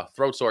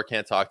 Throat sore,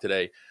 can't talk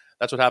today.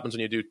 That's what happens when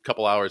you do a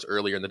couple hours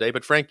earlier in the day.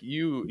 But Frank,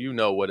 you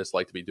know what it's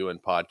like to be doing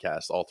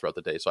podcasts all throughout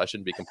the day, so I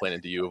shouldn't be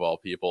complaining to you of all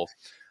people.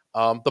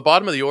 The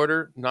bottom of the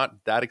order, not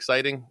that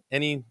exciting.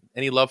 Any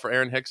love for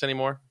Aaron Hicks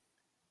anymore?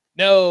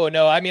 No.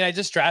 I mean, I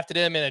just drafted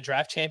him in a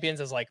Draft Champions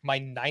as like my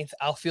 9th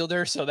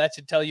outfielder, so that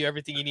should tell you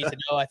everything you need to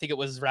know. I think it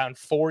was around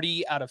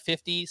 40 out of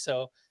 50.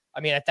 So, I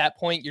mean, at that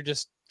point, you're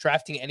just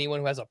drafting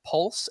anyone who has a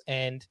pulse.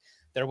 And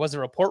there was a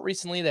report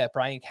recently that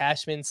Brian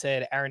Cashman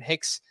said Aaron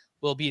Hicks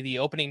will be the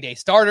opening day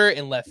starter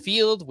in left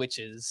field, which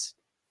is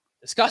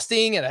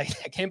disgusting. And I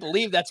can't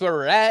believe that's where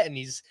we're at. And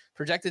he's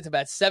projected to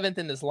bat 7th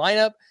in this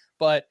lineup.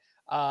 But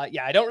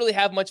yeah, I don't really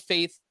have much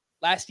faith.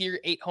 Last year,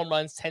 8 home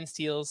runs, 10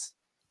 steals.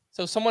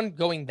 So someone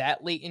going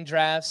that late in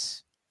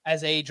drafts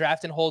as a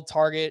draft and hold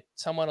target,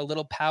 someone a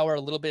little power,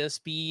 a little bit of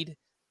speed,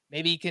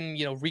 maybe he can,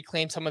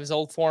 reclaim some of his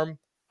old form.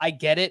 I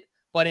get it.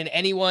 But in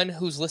anyone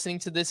who's listening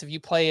to this, if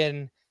you play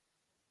in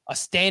a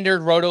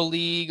standard roto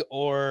league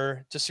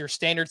or just your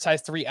standard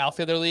size 3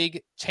 outfielder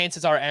league,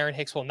 chances are Aaron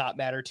Hicks will not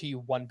matter to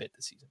you one bit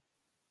this season.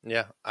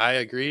 Yeah, I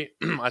agree.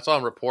 I saw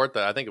a report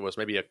that I think it was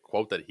maybe a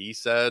quote that he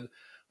said.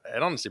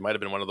 It honestly might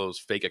have been one of those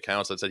fake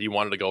accounts that said he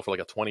wanted to go for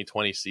like a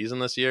 2020 season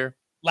this year.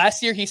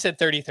 Last year he said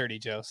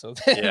 30-30, Joe. So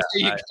yeah, there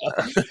you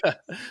go.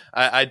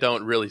 I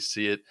don't really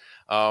see it.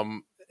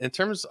 In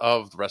terms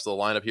of the rest of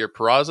the lineup here,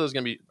 Peraza is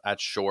going to be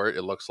at short,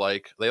 it looks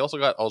like. They also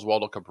got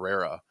Oswaldo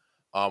Cabrera.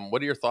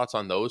 What are your thoughts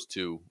on those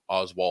two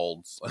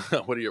Oswalds?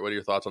 What are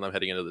your thoughts on them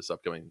heading into this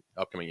upcoming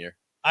year?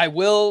 I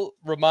will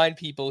remind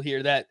people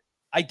here that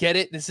I get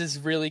it. This is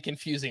really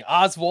confusing.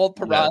 Oswald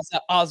Peraza, yeah.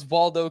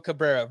 Oswaldo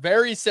Cabrera,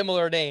 very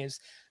similar names.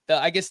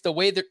 I guess the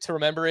way to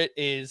remember it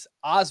is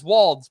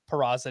Oswald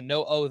Peraza,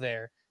 no O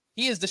there.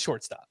 He is the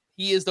shortstop.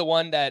 He is the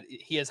one that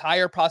he has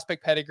higher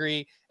prospect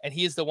pedigree, and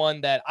he is the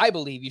one that I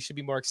believe you should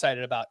be more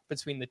excited about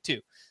between the two.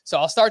 So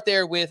I'll start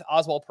there with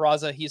Oswald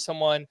Peraza. He's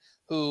someone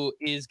who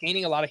is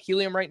gaining a lot of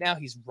helium right now.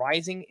 He's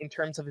rising in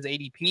terms of his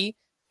ADP,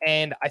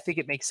 and I think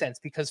it makes sense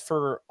because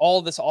for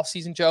all this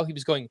offseason, Joe, he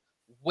was going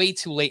way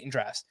too late in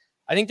drafts.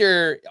 I think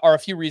there are a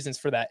few reasons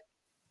for that.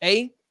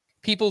 A,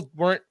 people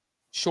weren't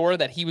sure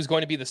that he was going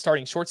to be the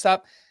starting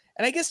shortstop,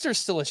 and I guess there's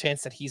still a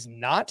chance that he's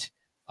not.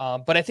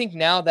 But I think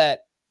now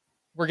that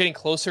we're getting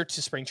closer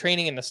to spring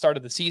training and the start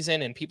of the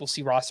season and people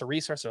see roster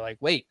resource, they're like,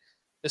 wait,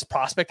 this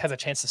prospect has a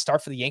chance to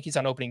start for the Yankees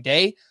on opening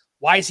day.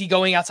 Why is he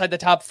going outside the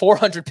top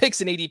 400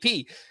 picks in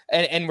ADP?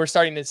 And we're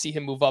starting to see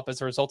him move up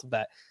as a result of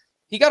that.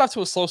 He got off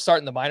to a slow start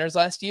in the minors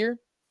last year.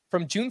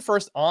 From June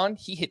 1st on,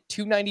 he hit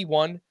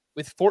 .291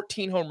 with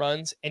 14 home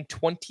runs and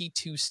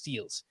 22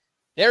 steals.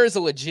 There is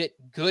a legit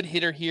good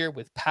hitter here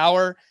with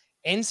power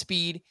and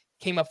speed.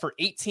 Came up for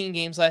 18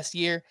 games last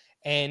year,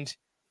 and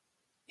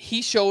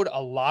he showed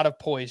a lot of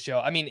poise, Joe.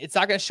 I mean, it's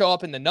not going to show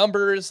up in the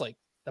numbers. Like,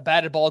 the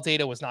batted ball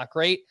data was not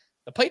great.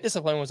 The plate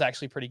discipline was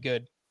actually pretty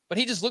good, but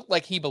he just looked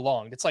like he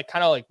belonged. It's like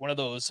kind of like one of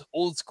those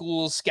old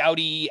school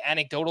scouty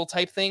anecdotal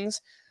type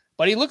things,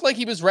 but he looked like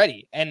he was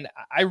ready. And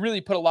I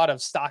really put a lot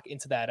of stock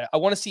into that. I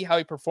want to see how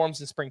he performs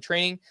in spring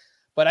training,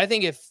 but I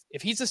think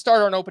if he's a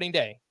starter on opening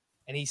day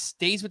and he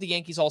stays with the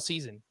Yankees all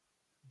season,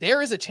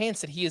 there is a chance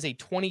that he is a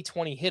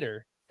 2020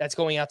 hitter that's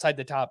going outside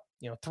the top,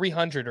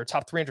 300 or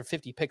top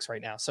 350 picks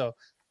right now. So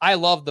I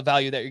love the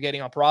value that you're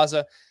getting on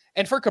Peraza.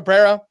 And for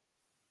Cabrera,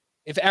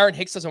 if Aaron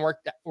Hicks doesn't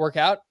work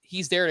out,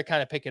 he's there to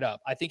kind of pick it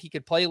up. I think he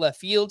could play left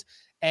field,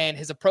 and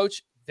his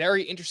approach,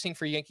 very interesting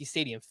for Yankee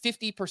Stadium.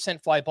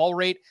 50% fly ball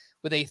rate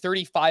with a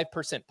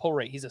 35% pull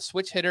rate. He's a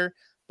switch hitter,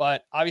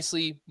 but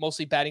obviously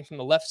mostly batting from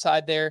the left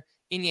side there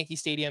in Yankee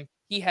Stadium.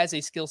 He has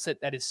a skill set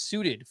that is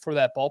suited for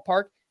that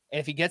ballpark. And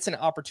if he gets an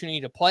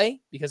opportunity to play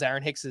because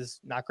Aaron Hicks is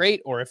not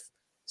great, or if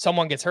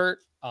someone gets hurt,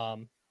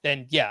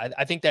 then yeah,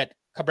 I think that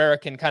Cabrera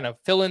can kind of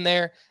fill in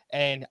there.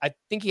 And I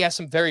think he has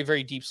some very,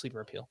 very deep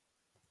sleeper appeal.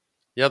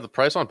 Yeah, the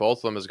price on both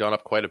of them has gone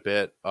up quite a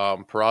bit.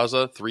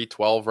 Peraza,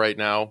 $312 right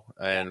now,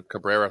 and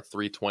Cabrera,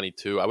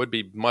 $322. I would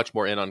be much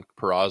more in on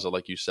Peraza,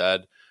 like you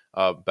said.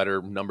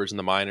 Better numbers in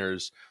the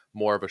minors,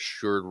 more of a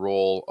assured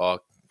role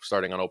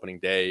starting on opening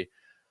day.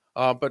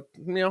 But,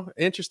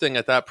 interesting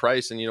at that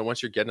price. And,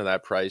 once you're getting to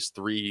that price,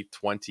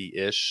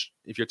 $320-ish,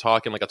 if you're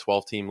talking like a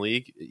 12-team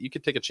league, you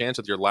could take a chance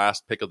with your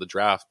last pick of the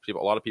draft. A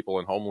lot of people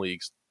in home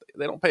leagues,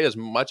 they don't pay as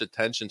much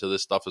attention to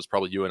this stuff as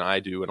probably you and I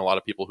do. And a lot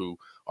of people who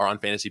are on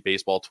fantasy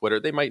baseball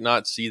Twitter, they might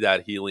not see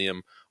that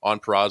helium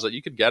on Peraza.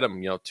 You could get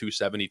him,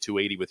 270,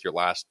 280 with your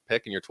last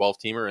pick in your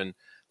 12-teamer, and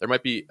there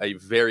might be a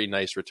very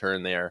nice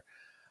return there.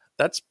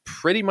 that's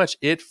pretty much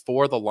it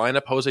for the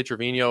lineup. Jose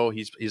Trevino,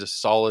 he's a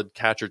solid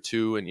catcher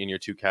too, and in your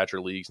 2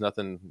 catcher leagues,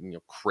 nothing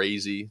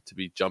crazy to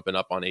be jumping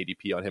up on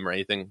ADP on him or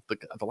anything.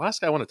 The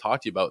last guy I want to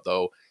talk to you about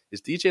though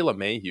is DJ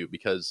LeMahieu,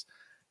 because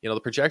the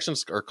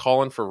projections are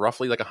calling for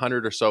roughly like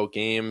 100 or so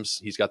games.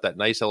 He's got that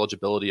nice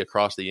eligibility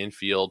across the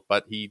infield,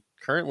 but he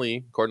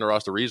currently, according to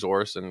Roster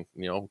Resource and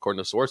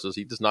according to sources,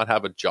 he does not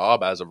have a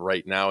job as of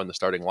right now in the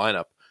starting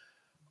lineup.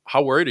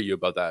 How worried are you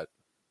about that?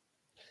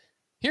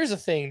 Here's the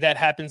thing that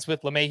happens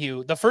with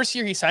LeMahieu. The first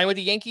year he signed with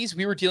the Yankees,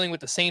 we were dealing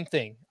with the same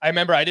thing. I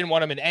remember I didn't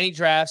want him in any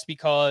drafts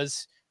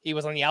because he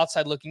was on the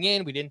outside looking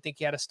in. We didn't think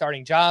he had a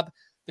starting job.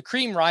 The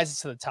cream rises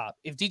to the top.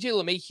 If DJ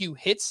LeMahieu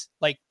hits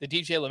like the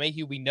DJ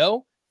LeMahieu we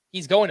know,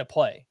 he's going to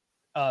play.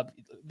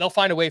 They'll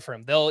find a way for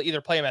him. They'll either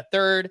play him at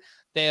third.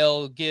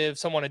 They'll give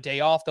someone a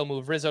day off. They'll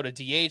move Rizzo to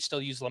DH. They'll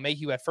use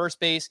LeMahieu at first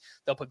base.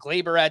 They'll put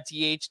Glaber at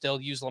DH.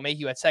 They'll use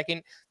LeMahieu at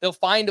second. They'll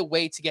find a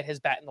way to get his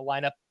bat in the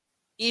lineup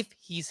if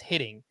he's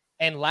hitting.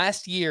 And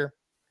last year,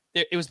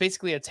 it was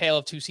basically a tale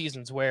of 2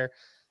 seasons where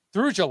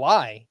through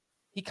July,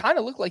 he kind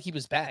of looked like he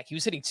was back. He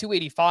was hitting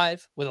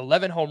 285 with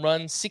 11 home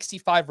runs,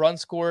 65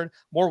 runs scored,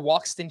 more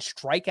walks than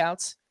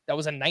strikeouts. That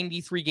was a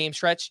 93-game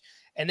stretch.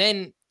 And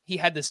then he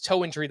had this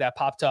toe injury that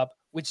popped up,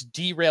 which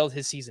derailed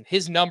his season.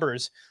 His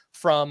numbers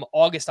from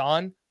August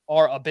on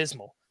are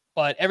abysmal.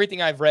 But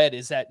everything I've read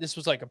is that this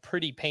was like a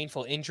pretty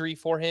painful injury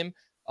for him.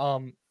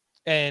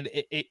 And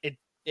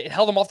it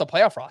held him off the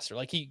playoff roster.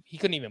 Like he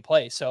couldn't even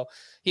play. So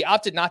he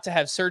opted not to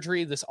have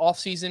surgery this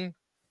offseason.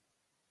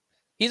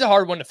 He's a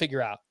hard one to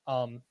figure out.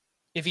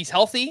 If he's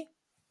healthy,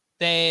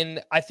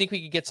 then I think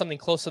we could get something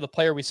close to the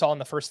player we saw in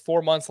the first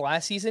 4 months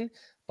last season.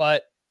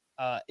 But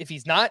if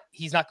he's not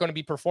going to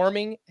be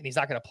performing and he's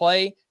not going to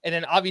play. And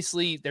then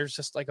obviously there's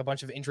just like a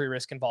bunch of injury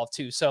risk involved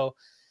too. So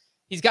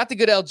he's got the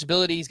good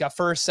eligibility. He's got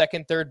first,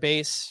 second, third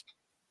base.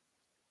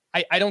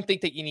 I don't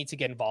think that you need to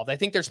get involved. I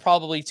think there's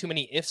probably too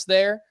many ifs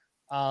there.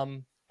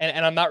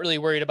 And I'm not really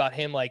worried about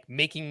him like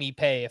making me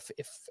pay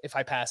if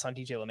I pass on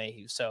DJ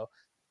LeMahieu. So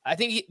I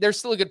think there's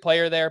still a good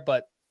player there,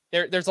 but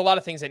there's a lot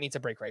of things that need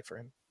to break right for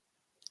him.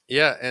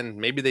 Yeah, and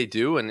maybe they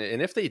do. And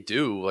if they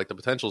do, like the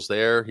potential's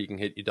there. He can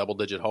hit you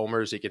double-digit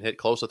homers. He can hit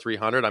close to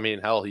 300. I mean,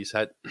 hell, he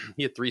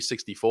hit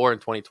 364 in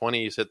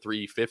 2020. He's hit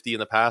 350 in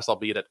the past,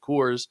 albeit at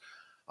Coors.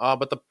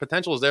 But the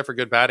potential is there for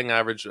good batting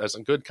average as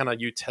a good kind of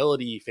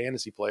utility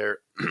fantasy player.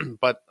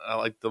 But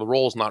like the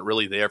role's not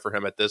really there for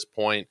him at this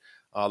point.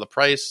 The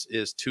price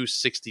is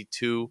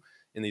 $262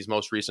 in these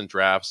most recent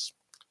drafts.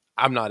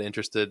 I'm not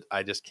interested.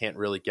 I just can't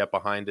really get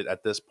behind it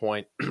at this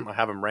point. I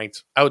have him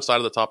ranked outside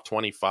of the top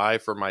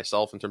 25 for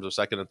myself in terms of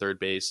second and third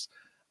base.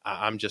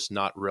 I'm just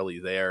not really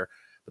there.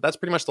 But that's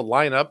pretty much the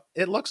lineup.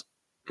 It looks,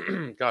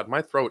 God,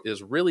 my throat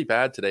is really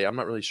bad today. I'm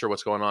not really sure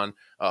what's going on.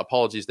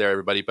 Apologies there,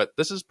 everybody. But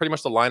this is pretty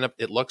much the lineup.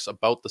 It looks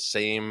about the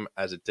same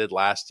as it did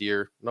last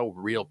year. No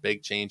real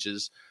big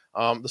changes.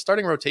 The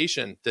starting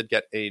rotation did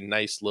get a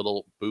nice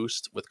little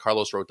boost with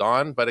Carlos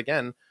Rodon. But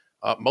again,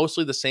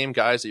 mostly the same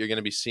guys that you're going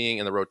to be seeing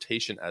in the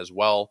rotation as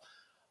well.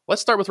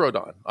 Let's start with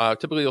Rodon.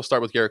 Typically, you'll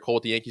start with Garrett Cole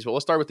at the Yankees, but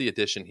let's start with the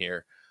addition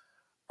here.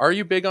 Are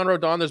you big on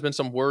Rodon? There's been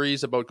some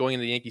worries about going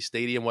into the Yankee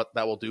Stadium, what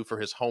that will do for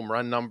his home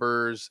run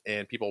numbers,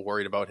 and people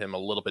worried about him a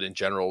little bit in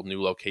general,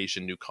 new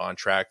location, new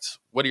contract.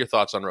 What are your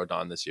thoughts on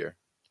Rodon this year?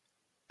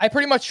 I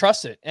pretty much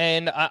trust it,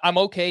 and I'm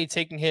okay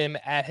taking him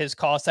at his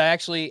cost. I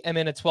actually am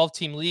in a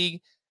 12-team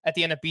league at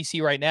the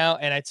NFBC right now,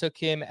 and I took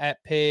him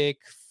at pick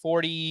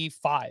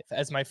 45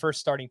 as my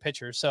first starting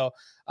pitcher. So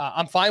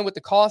I'm fine with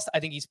the cost. I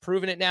think he's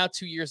proven it now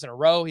 2 years in a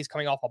row. He's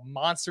coming off a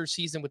monster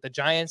season with the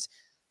Giants,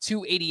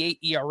 2.88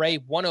 ERA,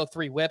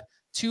 103 whip,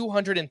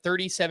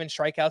 237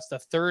 strikeouts, the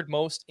third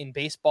most in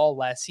baseball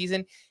last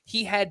season.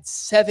 He had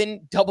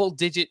 7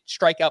 double-digit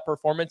strikeout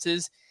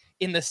performances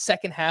in the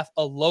second half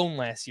alone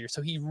last year.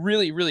 So he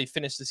really, really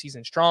finished the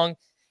season strong.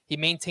 He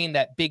maintained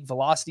that big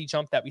velocity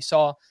jump that we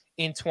saw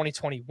in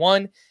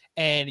 2021.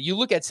 And you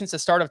look at since the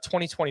start of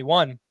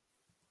 2021,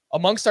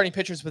 among starting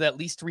pitchers with at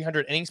least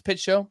 300 innings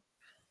pitched,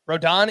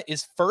 Rodon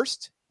is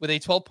first with a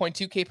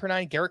 12.2 K per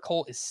nine. Garrett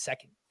Cole is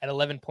second at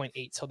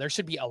 11.8. So there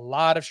should be a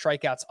lot of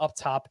strikeouts up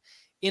top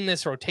in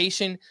this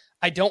rotation.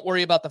 I don't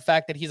worry about the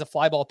fact that he's a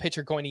fly ball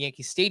pitcher going to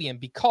Yankee Stadium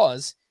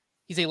because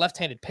he's a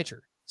left-handed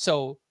pitcher.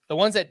 So the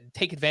ones that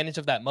take advantage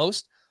of that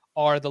most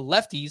are the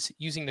lefties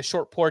using the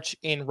short porch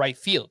in right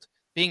field.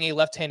 Being a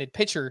left-handed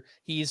pitcher,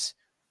 he's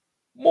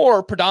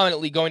more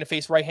predominantly going to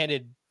face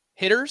right-handed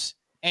hitters,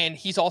 and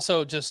he's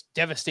also just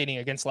devastating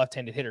against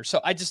left-handed hitters.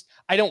 So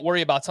I don't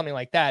worry about something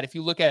like that. If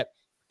you look at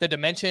the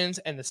dimensions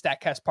and the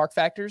StatCast park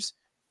factors,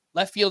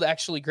 left field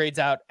actually grades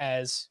out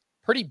as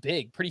pretty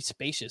big, pretty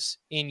spacious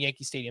in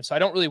Yankee Stadium. So I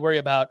don't really worry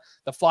about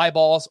the fly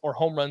balls or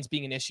home runs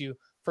being an issue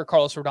for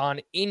Carlos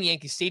Rodon in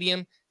Yankee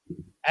Stadium.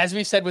 As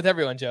we've said with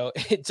everyone, Joe,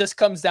 it just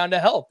comes down to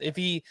health. If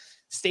he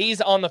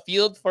stays on the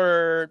field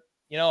for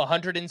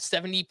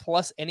 170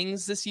 plus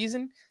innings this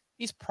season,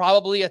 he's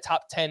probably a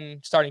top 10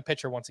 starting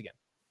pitcher once again.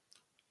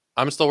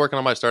 I'm still working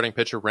on my starting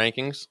pitcher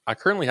rankings. I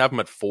currently have him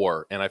at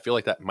 4, and I feel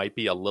like that might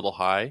be a little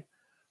high.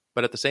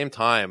 But at the same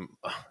time,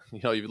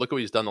 you look at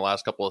what he's done the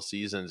last couple of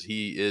seasons.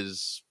 He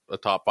is a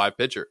top 5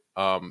 pitcher.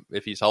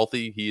 If he's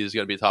healthy, he is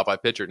going to be a top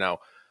 5 pitcher. Now,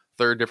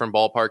 third different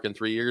ballpark in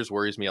 3 years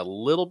worries me a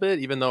little bit,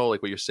 even though,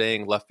 like what you're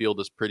saying, left field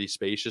is pretty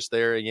spacious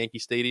there at Yankee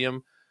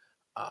Stadium.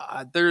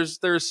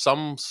 There's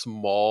some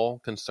small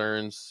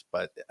concerns,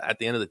 but at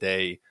the end of the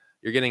day,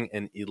 you're getting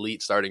an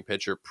elite starting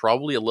pitcher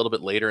probably a little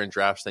bit later in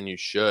drafts than you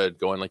should.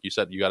 Going, like you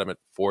said, you got him at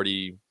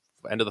 40,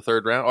 end of the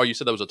third round. Oh, you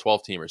said that was a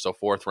 12-teamer, so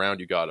fourth round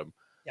you got him.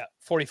 Yeah,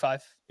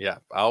 45. Yeah,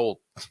 I'll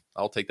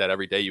take that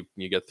every day.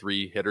 You get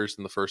 3 hitters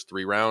in the first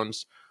 3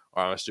 rounds.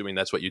 I'm assuming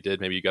that's what you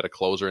did. Maybe you got a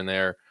closer in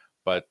there,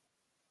 but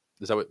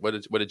is that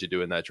what did you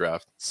do in that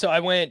draft? So I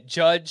went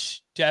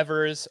Judge,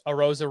 Devers,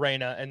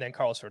 Arozarena, and then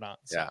Carlos Rodon.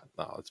 Yeah,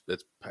 no,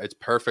 it's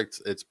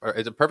perfect. It's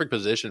a perfect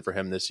position for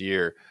him this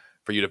year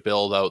for you to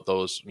build out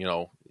those,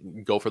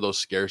 go for those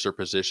scarcer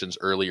positions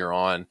earlier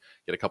on,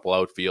 get a couple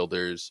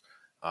outfielders.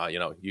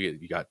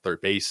 You got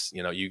third base.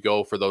 You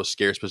go for those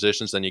scarce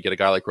positions, then you get a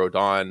guy like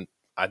Rodon.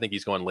 I think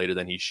he's going later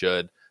than he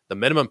should. The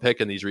minimum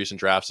pick in these recent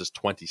drafts is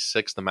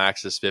 26. The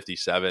max is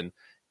 57.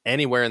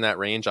 Anywhere in that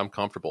range, I'm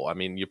comfortable. I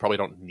mean, you probably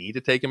don't need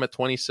to take him at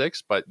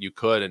 26, but you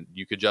could, and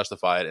you could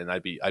justify it, and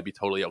I'd be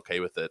totally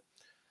okay with it.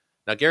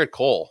 Now, Garrett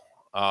Cole,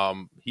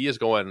 he is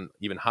going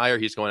even higher.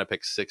 He's going to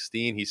pick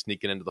 16. He's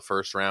sneaking into the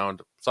first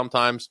round.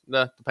 Sometimes,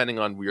 depending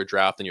on your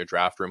draft and your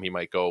draft room, he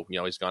might go,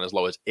 he's gone as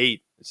low as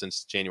 8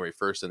 since January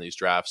 1st in these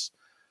drafts.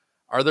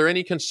 Are there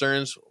any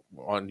concerns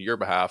on your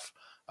behalf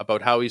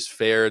about how he's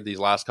fared these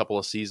last couple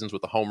of seasons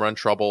with the home run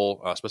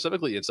trouble,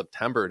 specifically in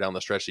September down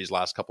the stretch these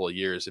last couple of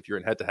years? If you're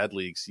in head-to-head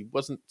leagues, he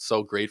wasn't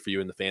so great for you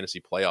in the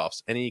fantasy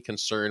playoffs. Any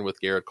concern with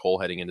Garrett Cole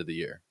heading into the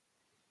year?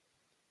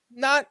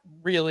 Not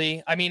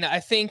really. I mean, I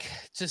think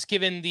just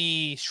given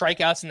the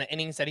strikeouts and the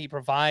innings that he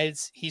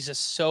provides, he's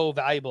just so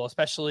valuable,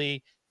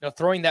 especially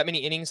throwing that many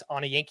innings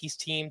on a Yankees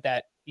team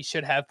that he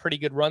should have pretty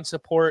good run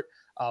support.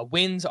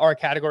 Wins are a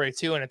category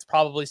too, and it's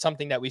probably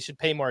something that we should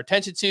pay more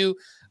attention to.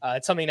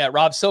 It's something that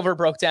Rob Silver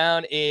broke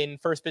down in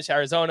First Pitch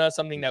Arizona,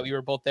 something that we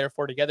were both there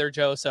for together,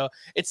 Joe. So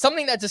it's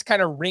something that just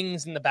kind of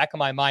rings in the back of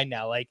my mind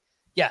now. Like,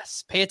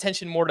 yes, pay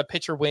attention more to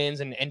pitcher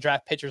wins and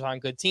draft pitchers on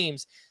good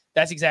teams.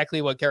 That's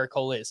exactly what Garrett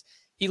Cole is.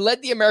 He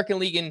led the American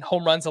League in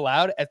home runs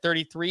allowed at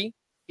 33.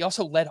 He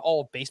also led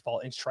all of baseball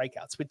in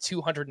strikeouts with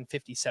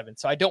 257.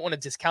 So I don't want to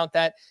discount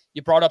that.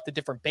 You brought up the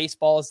different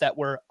baseballs that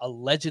were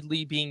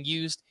allegedly being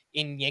used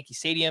in Yankee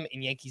Stadium,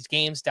 in Yankees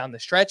games down the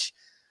stretch.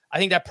 I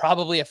think that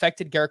probably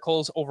affected Garrett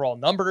Cole's overall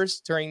numbers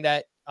during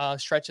that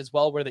stretch as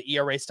well, where the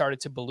ERA started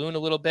to balloon a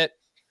little bit.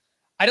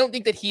 I don't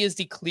think that he is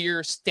the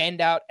clear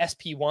standout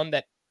SP1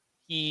 that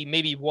he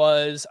maybe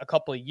was a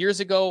couple of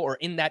years ago or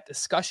in that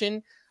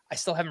discussion. I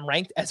still have him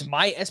ranked as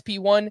my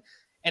SP1,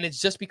 and it's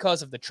just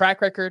because of the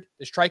track record,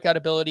 the strikeout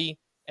ability,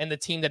 and the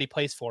team that he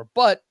plays for.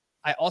 But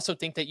I also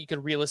think that you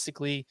could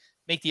realistically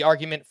make the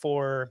argument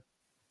for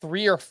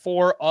 3 or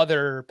 4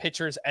 other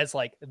pitchers as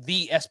like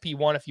the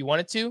SP1 if you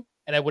wanted to,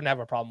 and I wouldn't have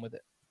a problem with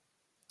it.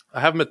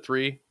 I have him at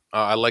 3.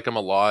 I like him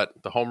a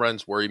lot. The home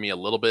runs worry me a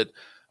little bit,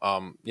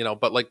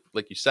 but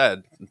like you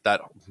said,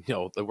 that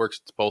that works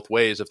both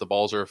ways. If the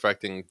balls are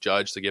affecting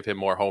Judge to give him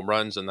more home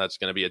runs, and that's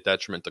going to be a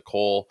detriment to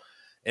Cole.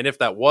 And if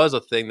that was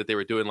a thing that they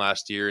were doing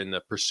last year in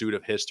the pursuit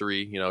of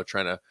history,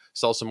 trying to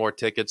sell some more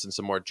tickets and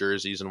some more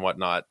jerseys and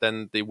whatnot,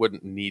 then they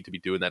wouldn't need to be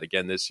doing that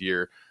again this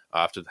year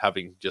after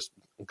having just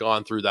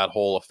gone through that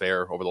whole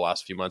affair over the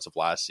last few months of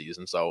last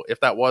season. So if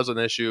that was an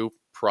issue,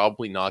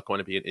 probably not going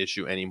to be an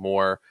issue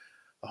anymore.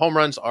 The home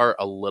runs are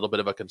a little bit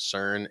of a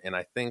concern. And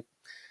I think,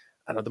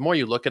 the more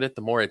you look at it,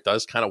 the more it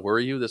does kind of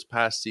worry you this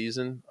past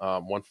season.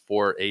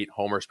 148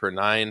 homers per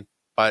 9.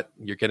 But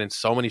you're getting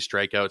so many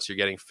strikeouts. You're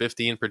getting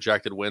 15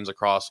 projected wins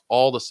across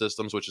all the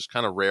systems, which is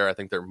kind of rare. I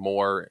think they're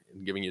more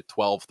giving you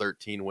 12,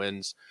 13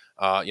 wins.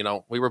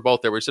 We were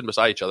both there. We were sitting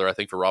beside each other, I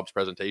think, for Rob's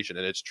presentation.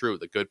 And it's true.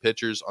 The good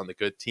pitchers on the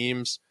good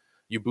teams,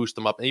 you boost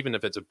them up. Even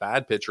if it's a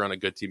bad pitcher on a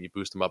good team, you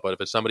boost them up. But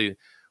if it's somebody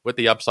with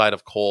the upside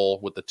of Cole,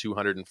 with the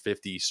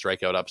 250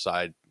 strikeout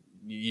upside,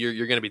 you're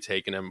going to be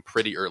taking him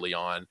pretty early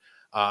on.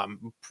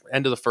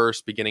 End of the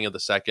first, beginning of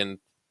the second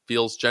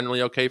feels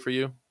generally okay for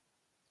you.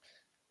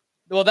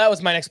 Well, that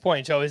was my next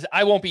point, Joe, is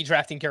I won't be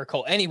drafting Garrett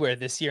Cole anywhere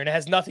this year, and it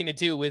has nothing to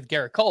do with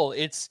Garrett Cole.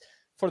 It's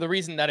for the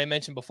reason that I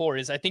mentioned before,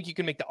 is I think you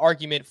can make the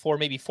argument for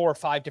maybe 4 or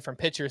 5 different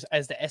pitchers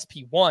as the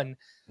SP1.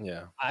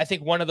 Yeah. I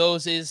think one of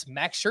those is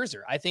Max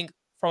Scherzer. I think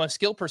from a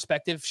skill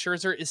perspective,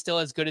 Scherzer is still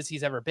as good as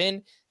he's ever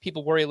been.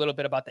 People worry a little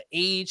bit about the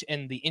age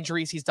and the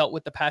injuries he's dealt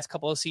with the past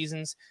couple of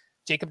seasons.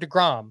 Jacob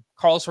deGrom,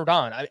 Carlos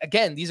Rodon.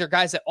 Again, these are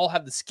guys that all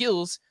have the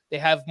skills. They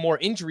have more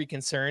injury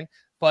concern,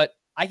 but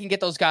I can get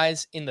those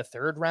guys in the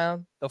 3rd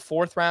round, the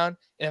 4th round.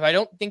 And if I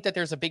don't think that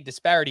there's a big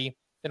disparity,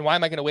 then why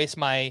am I going to waste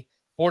my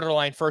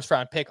borderline 1st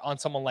round pick on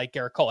someone like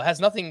Garrett Cole? It has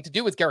nothing to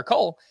do with Garrett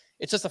Cole.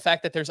 It's just the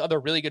fact that there's other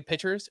really good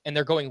pitchers and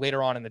they're going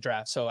later on in the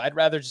draft. So I'd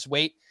rather just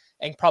wait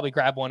and probably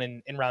grab one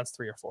in rounds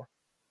 3 or 4.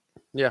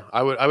 Yeah,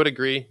 I would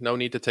agree. No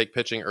need to take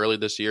pitching early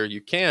this year.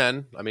 You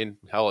can. I mean,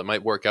 hell, it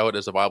might work out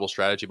as a viable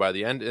strategy by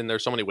the end. And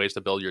there's so many ways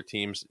to build your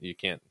teams. You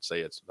can't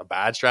say it's a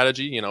bad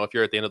strategy. If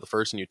you're at the end of the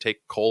first and you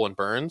take Cole and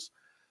Burns,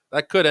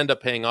 that could end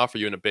up paying off for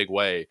you in a big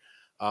way.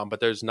 But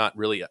there's not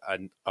really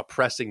a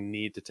pressing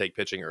need to take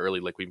pitching early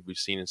like we've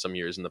seen in some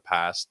years in the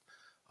past.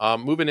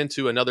 Moving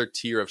into another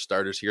tier of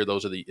starters here,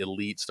 those are the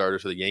elite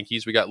starters for the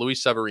Yankees. We got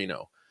Luis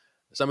Severino,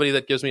 somebody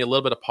that gives me a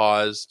little bit of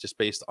pause just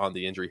based on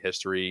the injury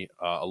history,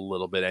 a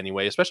little bit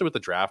anyway, especially with the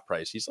draft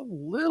price. He's a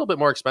little bit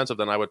more expensive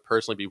than I would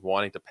personally be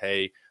wanting to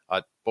pay,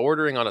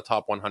 bordering on a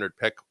top 100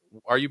 pick.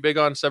 Are you big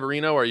on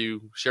Severino? Are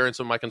you sharing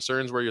some of my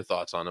concerns? What are your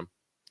thoughts on him?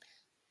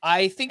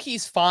 I think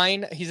he's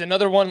fine. He's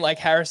another one like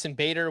Harrison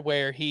Bader,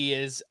 where he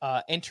is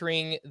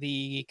entering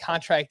the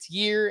contract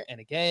year.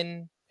 And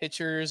again,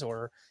 pitchers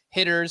or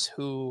hitters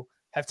who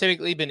have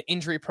typically been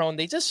injury prone,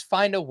 they just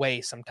find a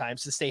way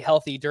sometimes to stay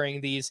healthy during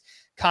these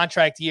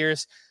contract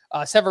years.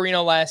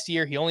 Severino last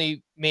year, he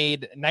only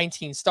made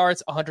 19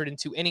 starts,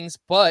 102 innings,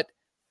 but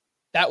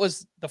that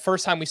was the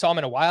first time we saw him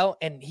in a while,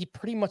 and he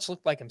pretty much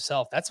looked like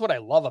himself. That's what I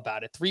love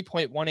about it.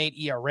 3.18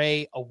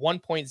 ERA, a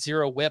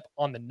 1.0 whip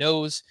on the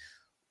nose,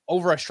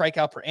 over a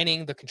strikeout per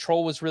inning. The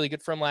control was really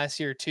good for him last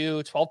year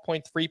too.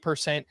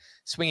 12.3%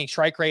 swinging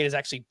strike rate is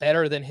actually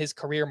better than his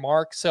career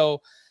mark.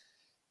 So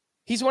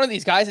he's one of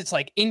these guys. It's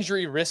like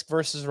injury risk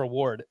versus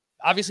reward.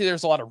 Obviously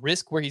there's a lot of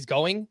risk where he's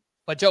going,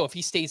 but Joe, if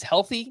he stays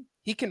healthy,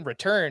 he can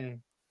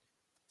return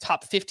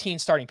top 15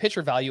 starting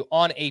pitcher value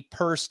on a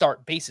per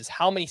start basis.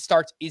 How many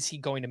starts is he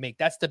going to make?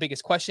 That's the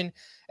biggest question.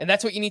 And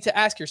that's what you need to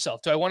ask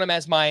yourself. Do I want him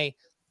as my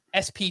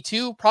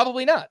SP2?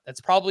 Probably not.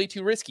 That's probably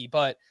too risky.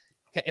 But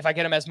if I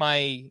get him as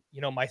my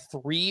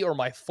 3 or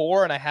my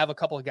 4, and I have a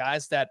couple of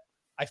guys that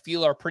I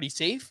feel are pretty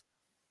safe,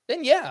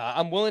 then yeah,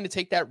 I'm willing to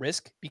take that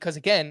risk, because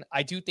again,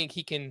 I do think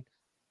he can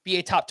be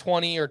a top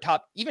 20 or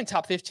top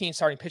 15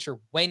 starting pitcher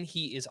when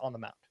he is on the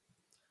mound.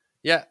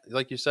 Yeah,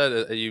 like you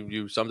said,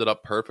 you summed it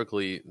up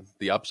perfectly.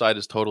 The upside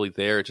is totally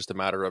there. It's just a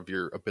matter of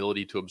your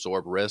ability to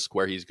absorb risk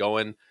where he's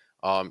going.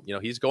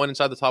 He's going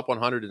inside the top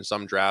 100 in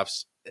some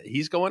drafts.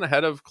 He's going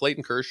ahead of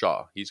Clayton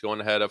Kershaw. He's going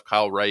ahead of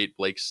Kyle Wright,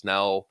 Blake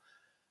Snell.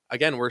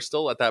 Again, we're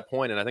still at that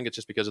point, and I think it's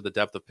just because of the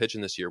depth of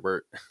pitching this year.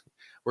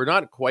 We're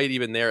not quite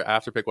even there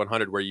after pick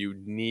 100 where you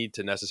need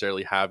to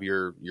necessarily have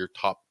your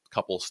top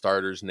couple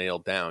starters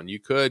nailed down. You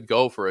could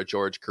go for a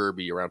George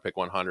Kirby around pick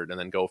 100 and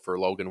then go for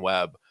Logan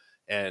Webb.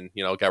 And,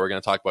 a guy we're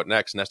going to talk about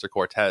next, Nestor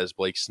Cortez,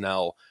 Blake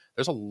Snell.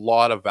 There's a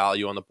lot of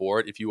value on the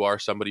board. If you are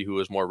somebody who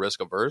is more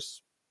risk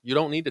averse, you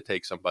don't need to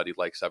take somebody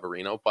like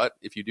Severino. But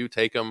if you do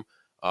take him,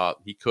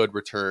 he could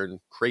return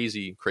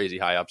crazy, crazy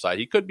high upside.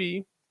 He could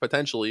be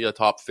potentially a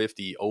top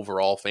 50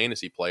 overall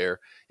fantasy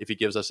player if he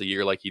gives us a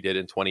year like he did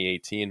in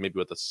 2018, maybe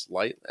with a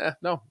slight,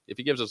 if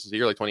he gives us a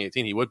year like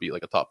 2018, he would be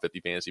like a top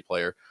 50 fantasy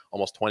player,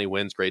 almost 20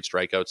 wins, great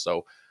strikeouts.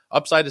 So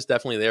upside is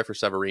definitely there for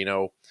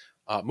Severino.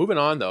 Moving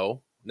on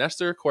though,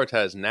 Nestor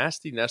Cortez,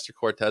 nasty Nestor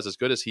Cortez, as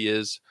good as he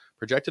is,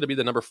 projected to be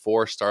the number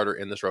 4 starter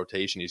in this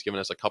rotation. He's given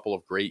us a couple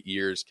of great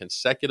years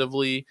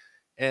consecutively.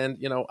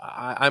 And,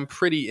 I'm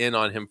pretty in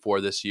on him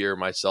for this year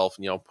myself,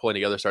 pulling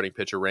together starting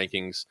pitcher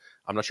rankings.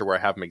 I'm not sure where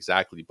I have him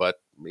exactly, but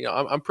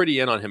I'm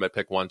pretty in on him at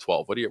pick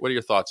 112. What are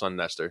your thoughts on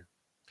Nestor?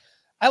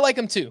 I like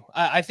him too.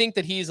 I think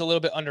that he's a little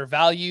bit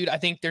undervalued. I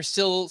think there's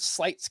still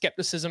slight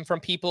skepticism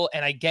from people,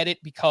 and I get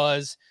it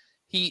because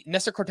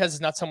Nestor Cortez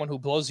is not someone who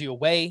blows you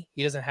away.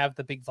 He doesn't have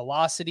the big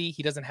velocity.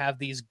 He doesn't have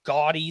these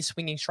gaudy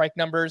swinging strike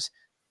numbers,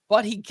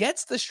 but he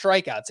gets the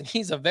strikeouts, and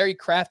he's a very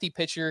crafty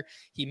pitcher.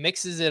 He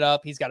mixes it up.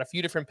 He's got a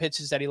few different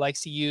pitches that he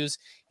likes to use.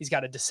 He's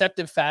got a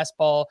deceptive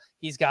fastball.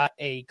 He's got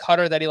a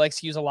cutter that he likes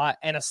to use a lot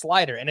and a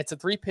slider, and it's a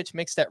 3-pitch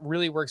mix that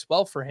really works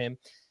well for him.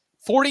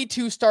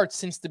 42 starts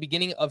since the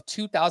beginning of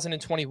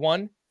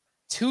 2021,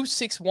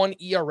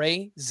 2.61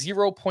 ERA,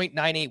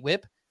 0.98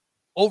 whip,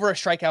 over a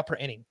strikeout per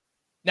inning.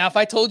 Now, if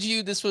I told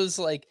you this was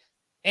like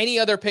any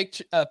other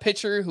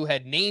pitcher who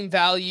had name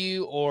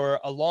value or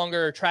a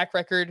longer track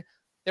record,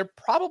 they're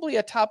probably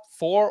a top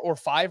 4 or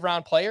 5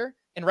 round player.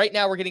 And right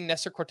now we're getting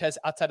Nestor Cortez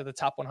outside of the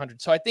top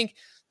 100. So I think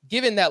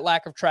given that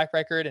lack of track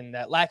record and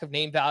that lack of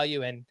name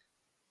value, and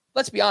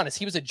let's be honest,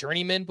 he was a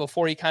journeyman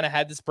before he kind of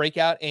had this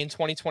breakout in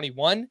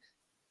 2021,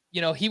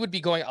 he would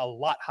be going a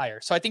lot higher.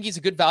 So I think he's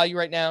a good value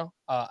right now.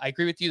 I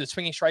agree with you. The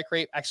swinging strike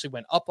rate actually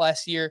went up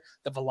last year.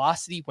 The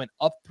velocity went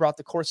up throughout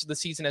the course of the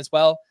season as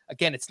well.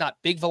 Again, it's not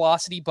big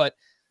velocity, but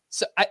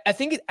so I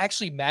think it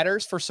actually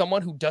matters for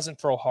someone who doesn't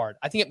throw hard.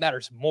 I think it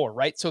matters more,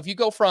 right? So if you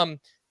go from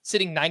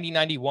sitting 90,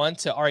 91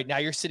 to, all right, now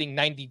you're sitting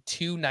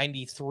 92,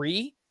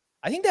 93,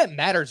 I think that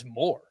matters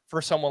more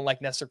for someone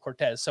like Nestor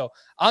Cortez. So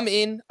I'm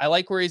in. I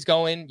like where he's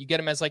going. You get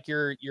him as like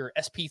your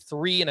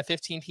SP3 in a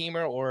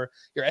 15-teamer or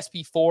your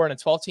SP4 in a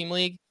 12-team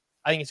league.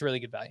 I think it's a really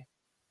good value.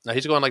 Now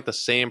he's going like the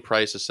same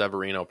price as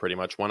Severino, pretty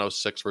much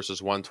 106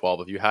 versus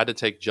 112. If you had to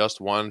take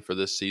just one for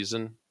this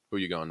season, who are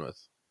you going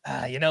with?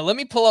 Let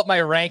me pull up my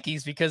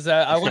rankings because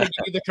I want to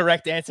give you the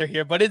correct answer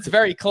here, but it's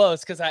very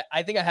close because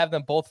I think I have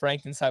them both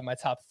ranked inside my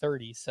top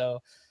 30. So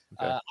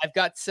Okay. I've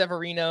got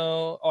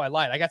Severino. Oh, I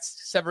lied. I got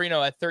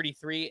Severino at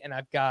 33, and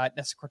I've got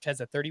Nestor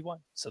Cortez at 31.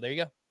 So there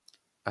you go.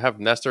 I have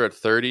Nestor at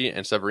 30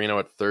 and Severino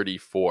at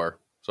 34.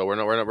 So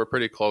we're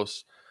pretty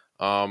close.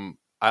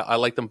 I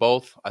like them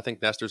both. I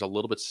think Nestor's a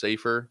little bit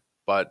safer,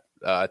 but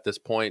at this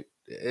point,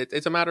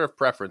 it's a matter of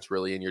preference,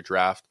 really, in your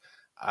draft.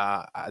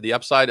 The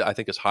upside, I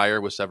think, is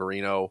higher with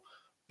Severino,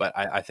 but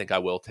I think I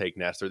will take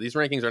Nestor. These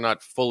rankings are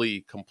not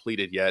fully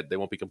completed yet. They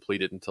won't be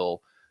completed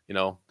until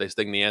they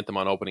sing the anthem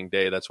on opening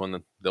day. That's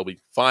when they'll be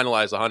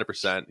finalized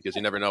 100% because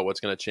you never know what's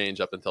going to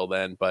change up until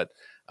then. But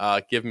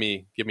give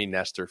me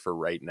Nestor for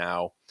right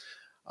now.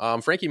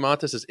 Frankie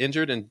Montas is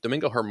injured, and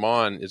Domingo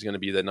Germán is going to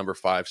be the number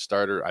 5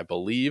 starter, I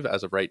believe,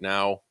 as of right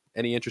now.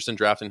 Any interest in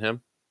drafting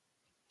him?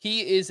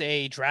 He is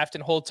a draft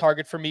and hold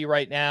target for me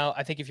right now.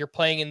 I think if you're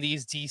playing in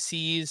these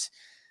DCs,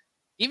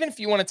 even if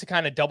you wanted to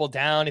kind of double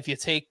down, if you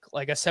take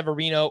like a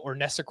Severino or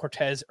Nestor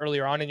Cortez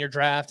earlier on in your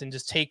draft and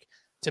just take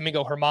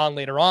Domingo Germán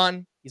later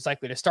on, he's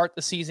likely to start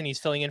the season. He's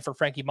filling in for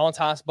Frankie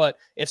Montas. But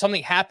if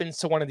something happens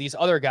to one of these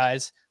other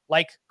guys,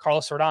 like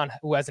Carlos Rodon,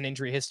 who has an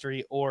injury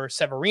history, or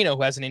Severino,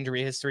 who has an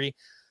injury history,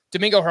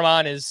 Domingo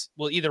Germán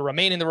will either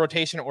remain in the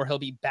rotation or he'll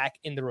be back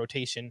in the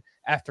rotation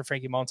after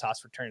Frankie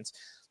Montas returns.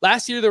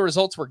 Last year, the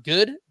results were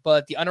good,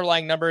 but the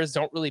underlying numbers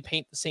don't really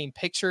paint the same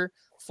picture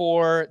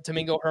for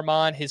Domingo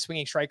Germán. His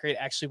swinging strike rate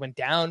actually went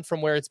down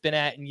from where it's been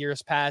at in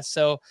years past.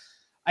 So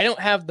I don't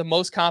have the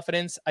most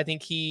confidence. I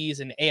think he's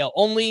an AL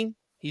only.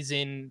 He's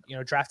in,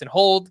 draft and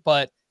hold,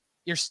 but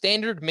your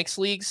standard mixed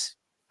leagues,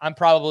 I'm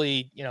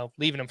probably,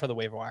 leaving him for the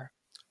waiver wire.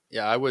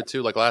 Yeah, I would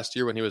too. Like last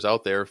year when he was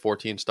out there,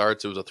 14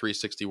 starts, it was a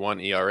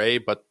 3.61 ERA,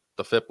 but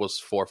the FIP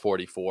was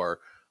 4.44.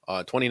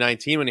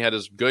 2019, when he had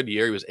his good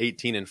year, he was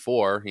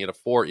 18-4. He had a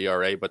 4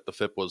 ERA, but the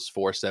FIP was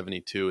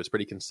 4.72. It's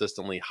pretty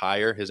consistently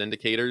higher, his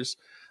indicators.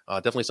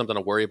 Definitely something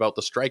to worry about.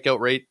 The strikeout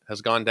rate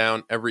has gone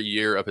down every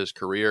year of his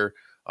career.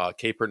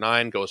 K per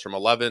 9 goes from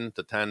 11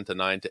 to 10 to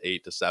 9 to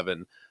 8 to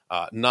 7.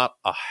 Not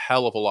a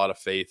hell of a lot of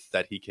faith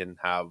that he can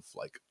have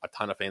like a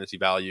ton of fantasy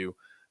value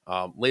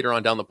later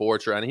on down the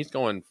board. And he's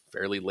going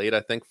fairly late,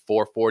 I think,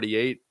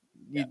 4.48.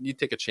 You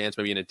take a chance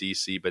maybe in a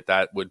DC, but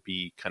that would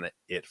be kind of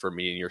it for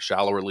me in your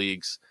shallower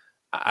leagues.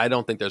 I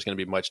don't think there's going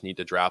to be much need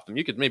to draft him.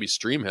 You could maybe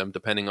stream him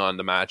depending on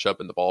the matchup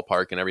and the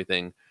ballpark and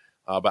everything.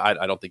 But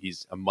I don't think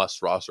he's a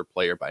must roster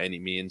player by any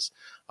means.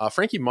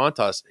 Frankie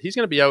Montas, he's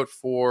going to be out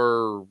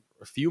for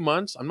a few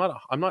months. I'm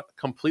not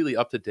completely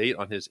up to date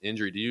on his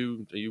injury.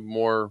 Are you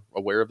more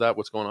aware of that?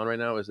 What's going on right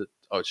now? Is it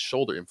it's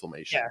shoulder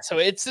inflammation? Yeah, so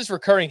it's this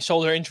recurring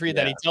shoulder injury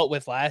that he dealt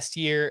with last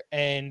year,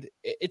 and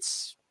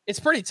it's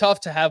pretty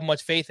tough to have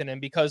much faith in him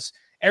because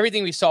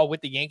everything we saw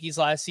with the Yankees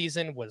last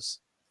season was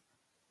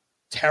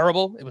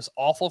terrible. It was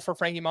awful for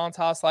Frankie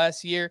Montas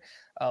last year.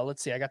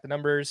 Let's see, I got the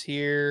numbers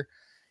here.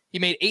 He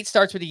made 8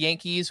 starts with the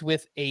Yankees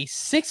with a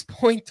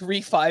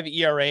 6.35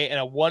 ERA and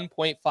a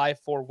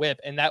 1.54 WHIP,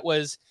 and that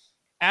was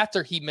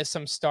after he missed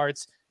some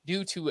starts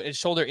due to a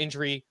shoulder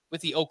injury with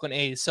the Oakland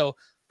A's. So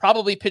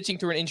probably pitching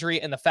through an injury,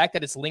 and the fact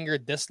that it's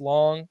lingered this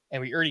long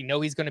and we already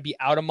know he's going to be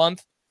out a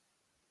month,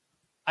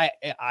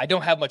 I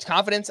don't have much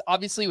confidence.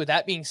 Obviously, with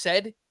that being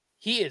said,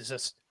 he is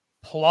just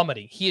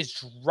plummeting. He is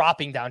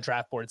dropping down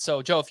draft boards.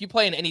 So, Joe, if you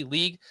play in any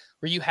league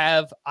where you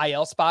have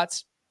IL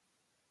spots,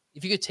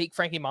 if you could take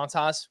Frankie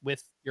Montas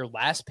with your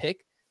last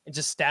pick and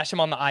just stash him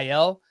on the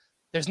IL,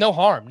 there's no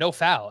harm, no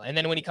foul. And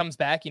then when he comes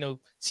back,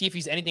 see if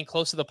he's anything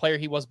close to the player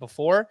he was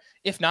before.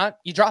 If not,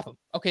 you drop him.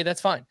 Okay,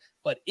 that's fine.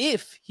 But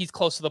if he's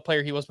close to the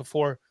player he was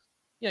before,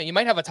 you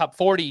might have a top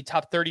 40,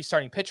 top 30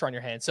 starting pitcher on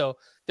your hands. So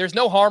there's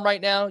no harm right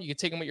now. You can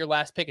take him with your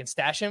last pick and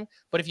stash him.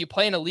 But if you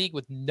play in a league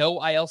with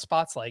no IL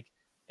spots, like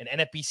an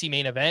NFBC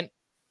main event,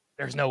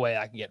 there's no way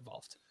I can get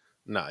involved.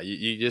 No,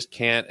 you just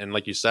can't. And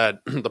like you said,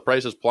 the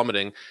price is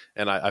plummeting.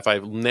 And if I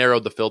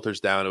narrowed the filters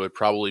down, it would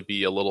probably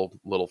be a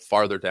little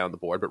farther down the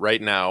board. But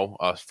right now,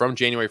 from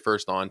January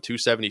 1st on,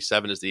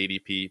 277 is the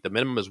ADP. The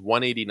minimum is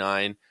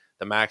 189.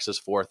 The max is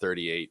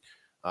 438.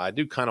 I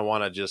do kind of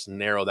want to just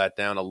narrow that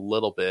down a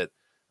little bit.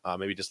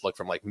 Maybe just look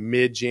from like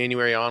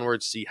mid-January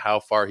onwards, see how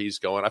far he's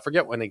going. I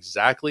forget when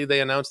exactly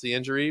they announced the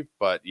injury,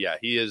 but yeah,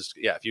 he is.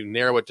 Yeah, if you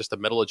narrow it just the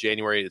middle of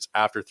January, it's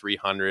after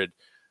 300.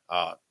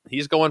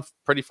 He's going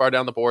pretty far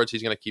down the boards.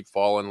 He's going to keep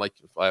falling. Like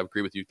I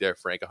agree with you there,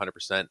 Frank,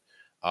 100%.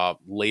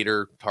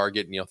 Later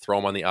target, throw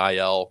him on the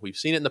IL. We've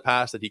seen it in the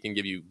past that he can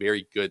give you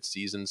very good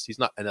seasons. He's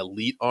not an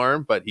elite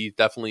arm, but he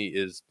definitely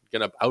is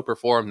going to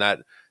outperform that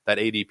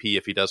ADP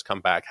if he does come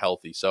back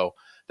healthy. So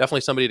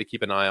definitely somebody to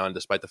keep an eye on,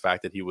 despite the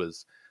fact that he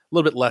was a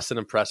little bit less than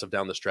impressive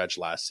down the stretch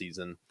last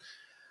season.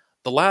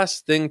 The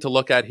last thing to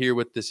look at here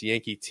with this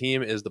Yankee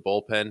team is the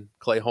bullpen.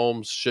 Clay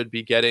Holmes should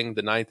be getting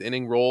the 9th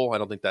inning role. I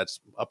don't think that's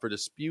up for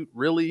dispute,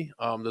 really.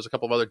 There's a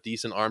couple of other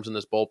decent arms in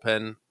this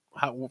bullpen.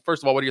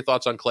 First of all, what are your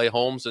thoughts on Clay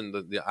Holmes? And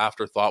the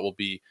afterthought will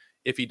be,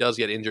 if he does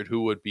get injured,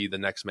 who would be the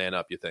next man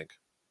up, you think?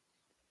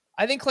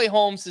 I think Clay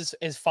Holmes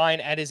is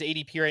fine at his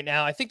ADP right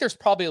now. I think there's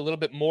probably a little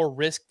bit more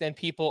risk than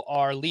people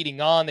are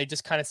leading on. They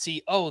just kind of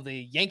see,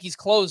 the Yankees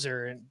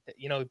closer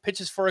and,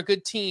 pitches for a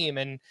good team.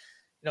 And,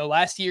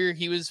 last year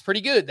he was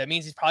pretty good. That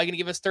means he's probably going to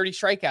give us 30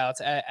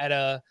 strikeouts at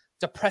a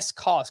depressed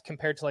cost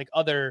compared to like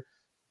other,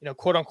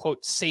 quote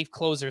unquote safe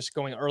closers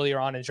going earlier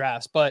on in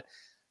drafts. But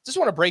just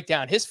want to break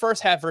down his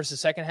first half versus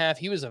second half.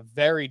 He was a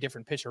very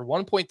different pitcher.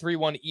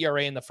 1.31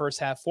 ERA in the first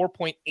half,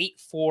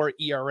 4.84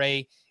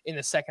 ERA in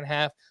the second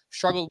half.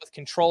 Struggled with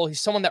control. He's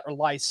someone that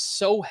relies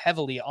so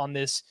heavily on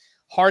this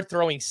hard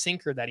throwing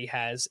sinker that he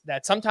has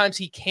that sometimes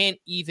he can't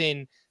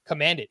even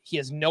command it. He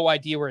has no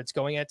idea where it's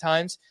going at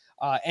times.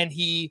 And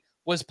he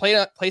was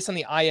placed on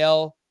the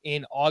IL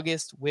in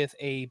August with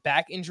a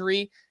back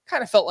injury.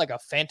 Kind of felt like a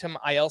phantom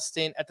IL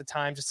stint at the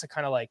time, just to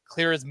kind of like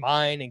clear his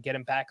mind and get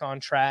him back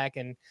on track.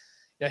 And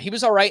he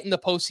was all right in the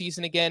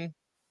postseason again.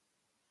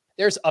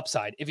 There's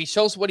upside. If he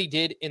shows what he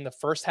did in the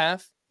first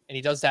half and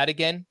he does that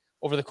again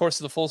over the course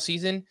of the full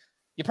season,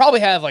 you probably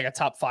have like a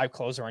top 5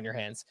 closer on your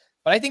hands.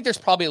 But I think there's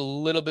probably a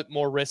little bit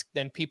more risk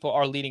than people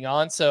are leading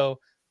on.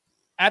 So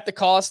at the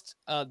cost,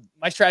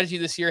 my strategy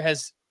this year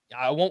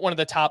I want one of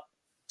the top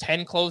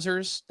 10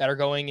 closers that are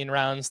going in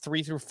rounds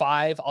 3 through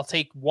 5. I'll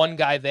take one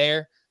guy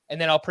there, and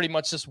then I'll pretty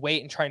much just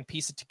wait and try and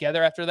piece it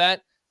together after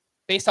that.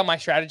 Based on my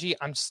strategy,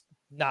 I'm just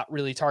not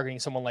really targeting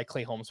someone like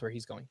Clay Holmes where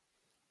he's going.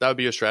 That would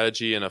be a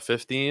strategy in a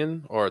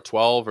 15 or a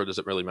 12, or does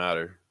it really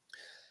matter?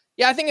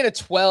 Yeah, I think in a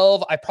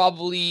 12, I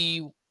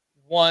probably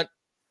want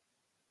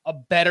a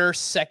better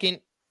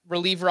second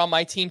reliever on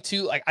my team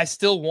too. Like I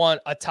still want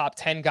a top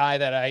 10 guy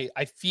that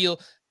I feel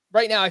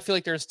right now. I feel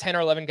like there's 10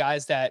 or 11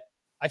 guys that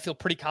I feel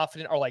pretty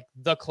confident are like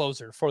the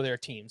closer for their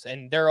teams.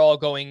 And they're all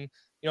going,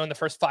 in the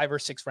first 5 or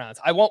 6 rounds.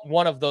 I want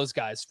one of those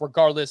guys,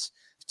 regardless,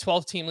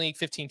 12 team league,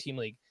 15 team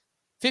league.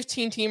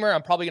 15 teamer,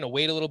 I'm probably going to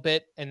wait a little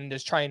bit and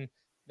just try and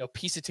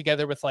piece it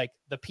together with like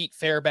the Pete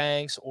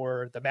Fairbanks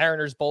or the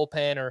Mariners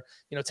bullpen, or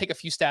take a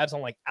few stabs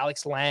on like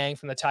Alex Lang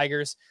from the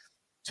Tigers.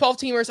 12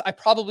 teamers, I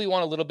probably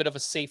want a little bit of a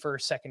safer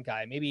second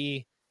guy,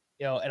 maybe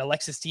an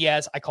Alexis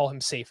Diaz. I call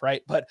him safe,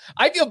 right? But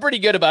I feel pretty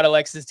good about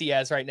Alexis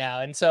Diaz right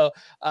now, and so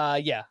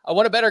I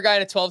want a better guy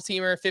in a 12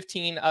 teamer.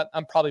 15,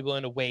 I'm probably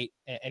willing to wait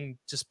and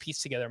just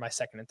piece together my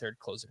second and third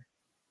closer.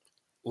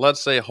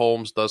 Let's say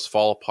Holmes does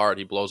fall apart.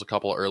 He blows a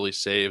couple of early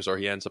saves, or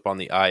he ends up on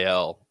the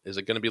IL. Is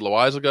it going to be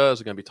Loaizaga? Is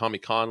it going to be Tommy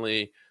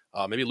Conley?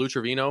 Maybe Lou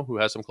Trevino, who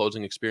has some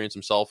closing experience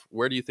himself?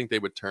 Where do you think they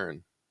would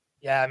turn?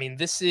 Yeah, I mean,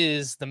 this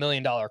is the $1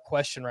 million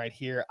question right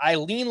here. I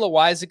lean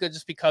Loaizaga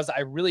just because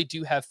I really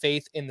do have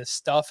faith in the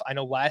stuff. I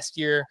know last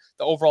year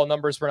the overall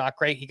numbers were not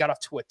great. He got off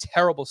to a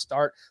terrible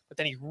start, but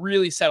then he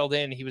really settled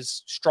in. He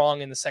was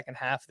strong in the second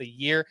half of the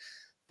year.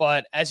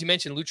 But as you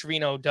mentioned, Lou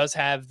Trevino does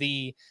have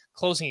the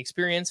closing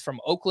experience from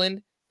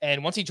Oakland.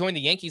 And once he joined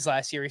the Yankees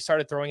last year, he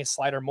started throwing his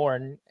slider more.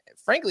 And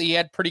frankly, he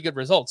had pretty good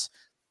results.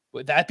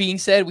 With that being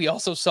said, we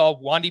also saw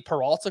Wandy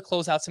Peralta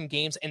close out some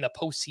games in the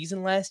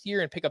postseason last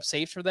year and pick up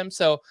saves for them.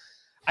 So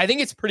I think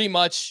it's pretty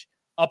much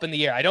up in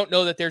the air. I don't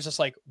know that there's just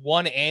like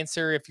one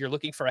answer if you're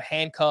looking for a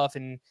handcuff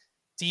and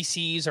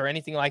DCs or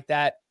anything like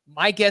that.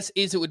 My guess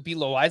is it would be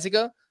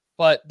Loaizaga,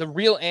 but the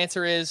real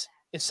answer is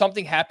if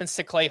something happens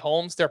to Clay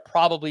Holmes, they're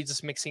probably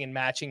just mixing and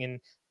matching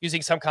and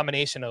using some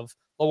combination of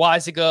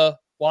Loaizaga,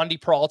 Wandy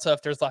Peralta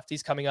if there's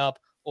lefties coming up,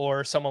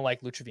 or someone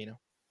like Lou Trevino.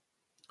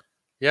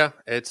 Yeah,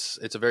 it's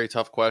a very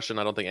tough question.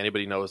 I don't think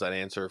anybody knows that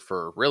answer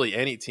for really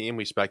any team.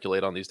 We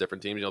speculate on these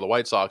different teams. The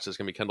White Sox is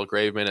going to be Kendall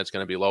Graveman. It's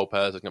going to be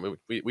Lopez. It's going to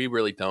be, we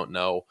really don't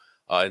know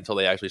until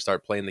they actually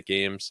start playing the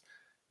games.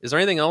 Is there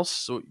anything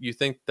else you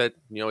think that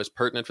is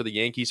pertinent for the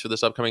Yankees for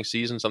this upcoming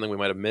season? Something we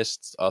might have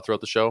missed throughout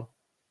the show?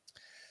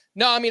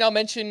 No, I mean, I'll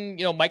mention,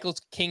 Michael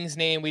King's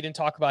name. We didn't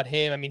talk about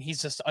him. I mean,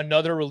 he's just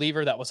another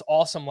reliever that was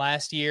awesome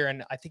last year.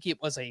 And I think it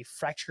was a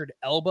fractured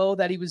elbow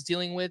that he was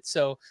dealing with.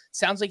 So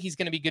sounds like he's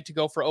going to be good to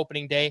go for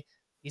opening day.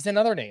 He's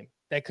another name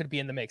that could be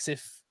in the mix.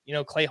 If,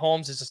 Clay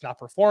Holmes is just not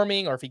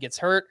performing or if he gets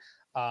hurt,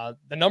 the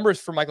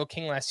numbers for Michael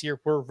King last year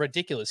were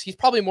ridiculous. He's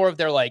probably more of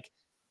their like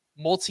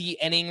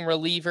multi-inning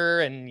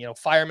reliever and,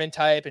 fireman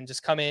type and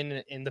just come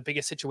in the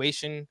biggest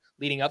situation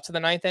leading up to the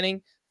 9th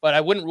inning. But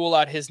I wouldn't rule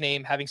out his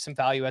name having some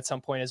value at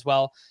some point as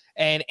well.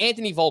 And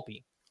Anthony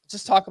Volpe,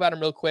 just talk about him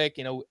real quick.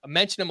 I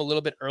mentioned him a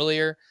little bit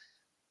earlier.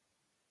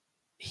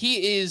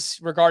 He is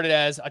regarded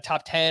as a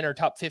top 10 or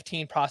top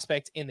 15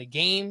 prospect in the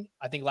game.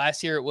 I think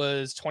last year it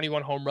was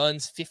 21 home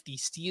runs, 50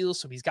 steals.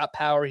 So he's got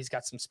power. He's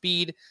got some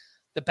speed.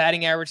 The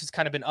batting average has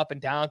kind of been up and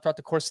down throughout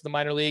the course of the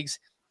minor leagues.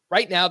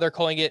 Right now, they're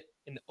calling it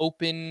an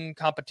open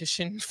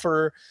competition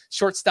for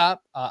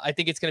shortstop. I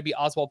think it's going to be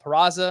Oswald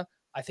Peraza.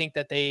 I think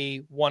that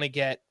they want to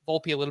get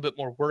Volpe a little bit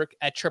more work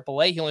at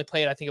AAA. He only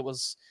played, I think it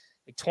was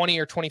like 20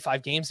 or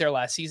 25 games there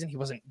last season. He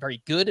wasn't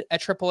very good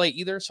at AAA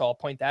either, so I'll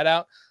point that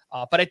out.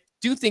 But I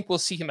do think we'll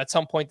see him at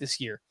some point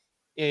this year.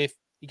 If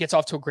he gets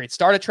off to a great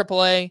start at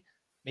AAA,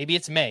 maybe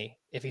it's May.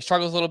 If he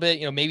struggles a little bit,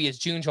 maybe it's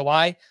June,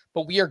 July.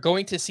 But we are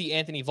going to see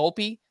Anthony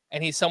Volpe,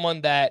 and he's someone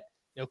that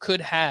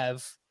could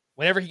have,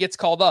 whenever he gets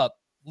called up,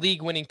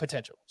 league-winning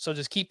potential. So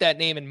just keep that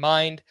name in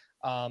mind.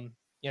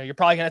 You're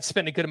probably going to have to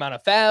spend a good amount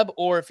of fab,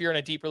 or if you're in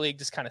a deeper league,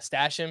 just kind of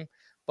stash him.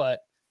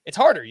 But it's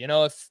harder,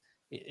 if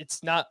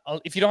it's not,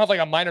 if you don't have like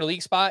a minor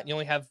league spot, and you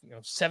only have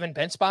 7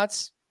 bench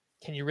spots,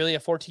 Can you really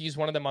afford to use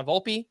one of them on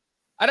Volpe?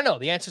 I don't know.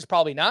 The answer is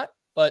probably not,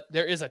 but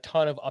there is a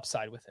ton of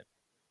upside with him.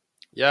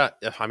 Yeah,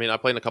 I mean, I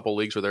played in a couple of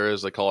leagues where there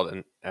is, they call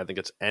it, I think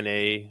it's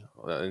NA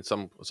in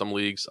some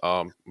leagues,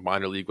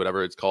 minor league,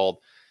 whatever it's called.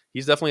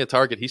 He's definitely a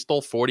target. He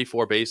stole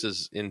 44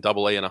 bases in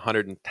AA in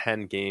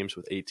 110 games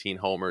with 18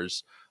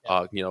 homers.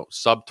 Yeah.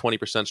 Sub 20%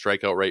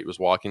 strikeout rate, was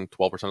walking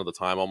 12% of the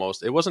time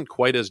almost. It wasn't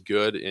quite as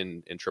good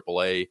in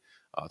AAA,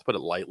 to put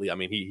it lightly. I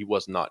mean, he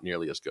was not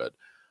nearly as good.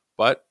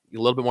 But a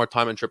little bit more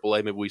time in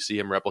AAA, maybe we see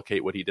him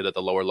replicate what he did at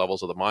the lower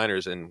levels of the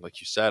minors. And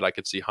like you said, I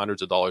could see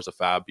hundreds of dollars of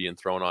fab being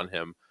thrown on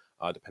him,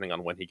 depending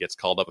on when he gets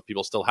called up. If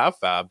people still have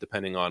fab,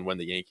 depending on when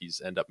the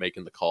Yankees end up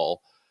making the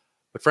call.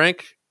 But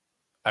Frank,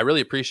 I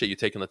really appreciate you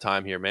taking the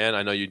time here, man.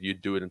 I know you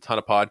do it in a ton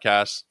of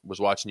podcasts. Was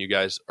watching you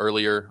guys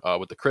earlier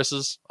with the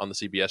Chris's on the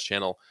CBS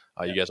channel.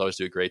 You guys always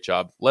do a great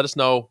job. Let us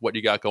know what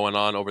you got going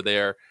on over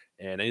there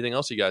and anything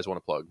else you guys want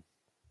to plug.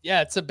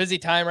 Yeah, it's a busy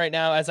time right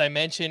now. As I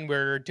mentioned,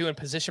 we're doing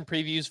position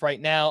previews right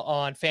now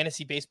on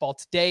Fantasy Baseball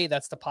Today.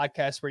 That's the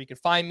podcast where you can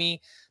find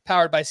me,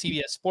 powered by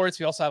CBS Sports.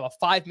 We also have a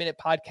 5-minute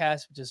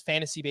podcast, which is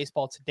Fantasy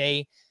Baseball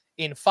Today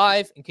in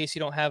 5, in case you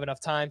don't have enough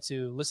time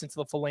to listen to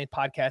the full-length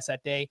podcast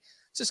that day.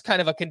 It's just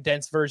kind of a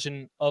condensed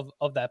version of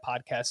that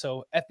podcast.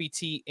 So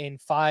FBT in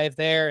 5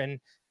 there. And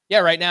yeah,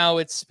 right now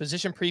it's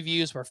position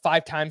previews. We're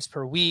 5 times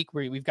per week.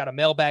 We've got a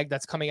mailbag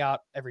that's coming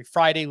out every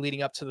Friday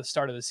leading up to the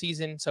start of the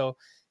season. So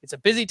it's a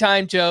busy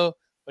time, Joe,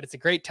 but it's a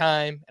great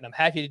time, and I'm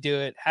happy to do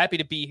it. Happy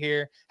to be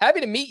here.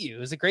 Happy to meet you. It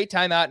was a great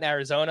time out in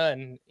Arizona,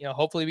 and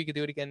hopefully we could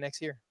do it again next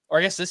year, or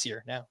I guess this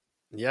year now.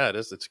 Yeah, it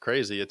is. It's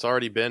crazy. It's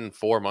already been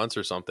 4 months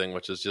or something,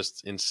 which is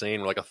just insane.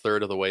 We're like a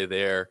third of the way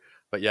there.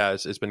 But yeah,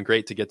 it's been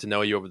great to get to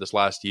know you over this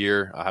last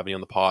year. Having you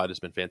on the pod has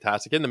been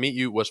fantastic. Getting to meet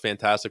you was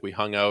fantastic. We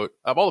hung out.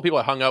 Of all the people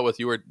I hung out with,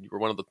 you were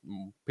one of the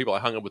people I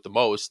hung out with the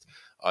most.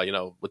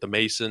 With the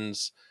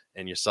Masons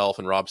and yourself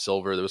and Rob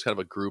Silver, there was kind of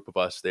a group of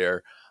us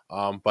there.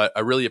 But I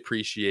really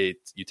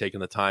appreciate you taking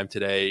the time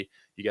today.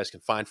 You guys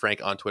can find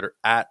Frank on Twitter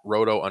at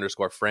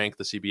 @roto_Frank.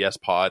 The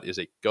CBS pod is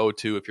a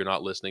go-to. If you're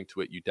not listening to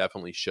it, you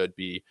definitely should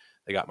be.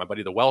 They got my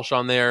buddy the Welsh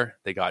on there.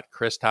 They got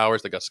Chris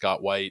Towers. They got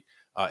Scott White.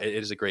 It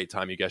is a great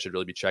time. You guys should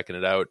really be checking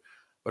it out.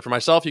 But for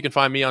myself, you can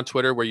find me on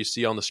Twitter, where you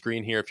see on the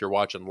screen here if you're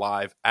watching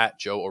live, at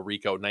Joe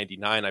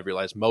Orico99. I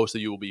realize most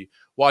of you will be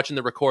watching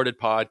the recorded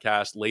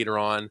podcast later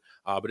on.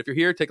 But if you're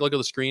here, take a look at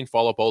the screen,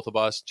 follow both of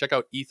us. Check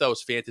out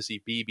Ethos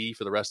Fantasy BB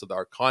for the rest of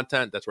our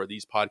content. That's where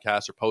these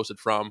podcasts are posted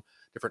from,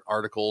 different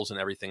articles and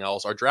everything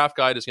else. Our draft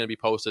guide is going to be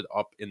posted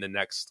up in the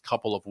next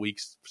couple of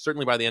weeks,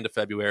 certainly by the end of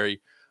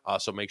February.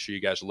 So make sure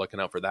you guys are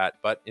looking out for that.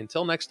 But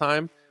until next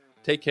time,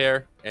 take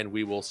care, and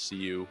we will see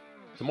you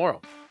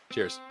tomorrow.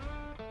 Cheers.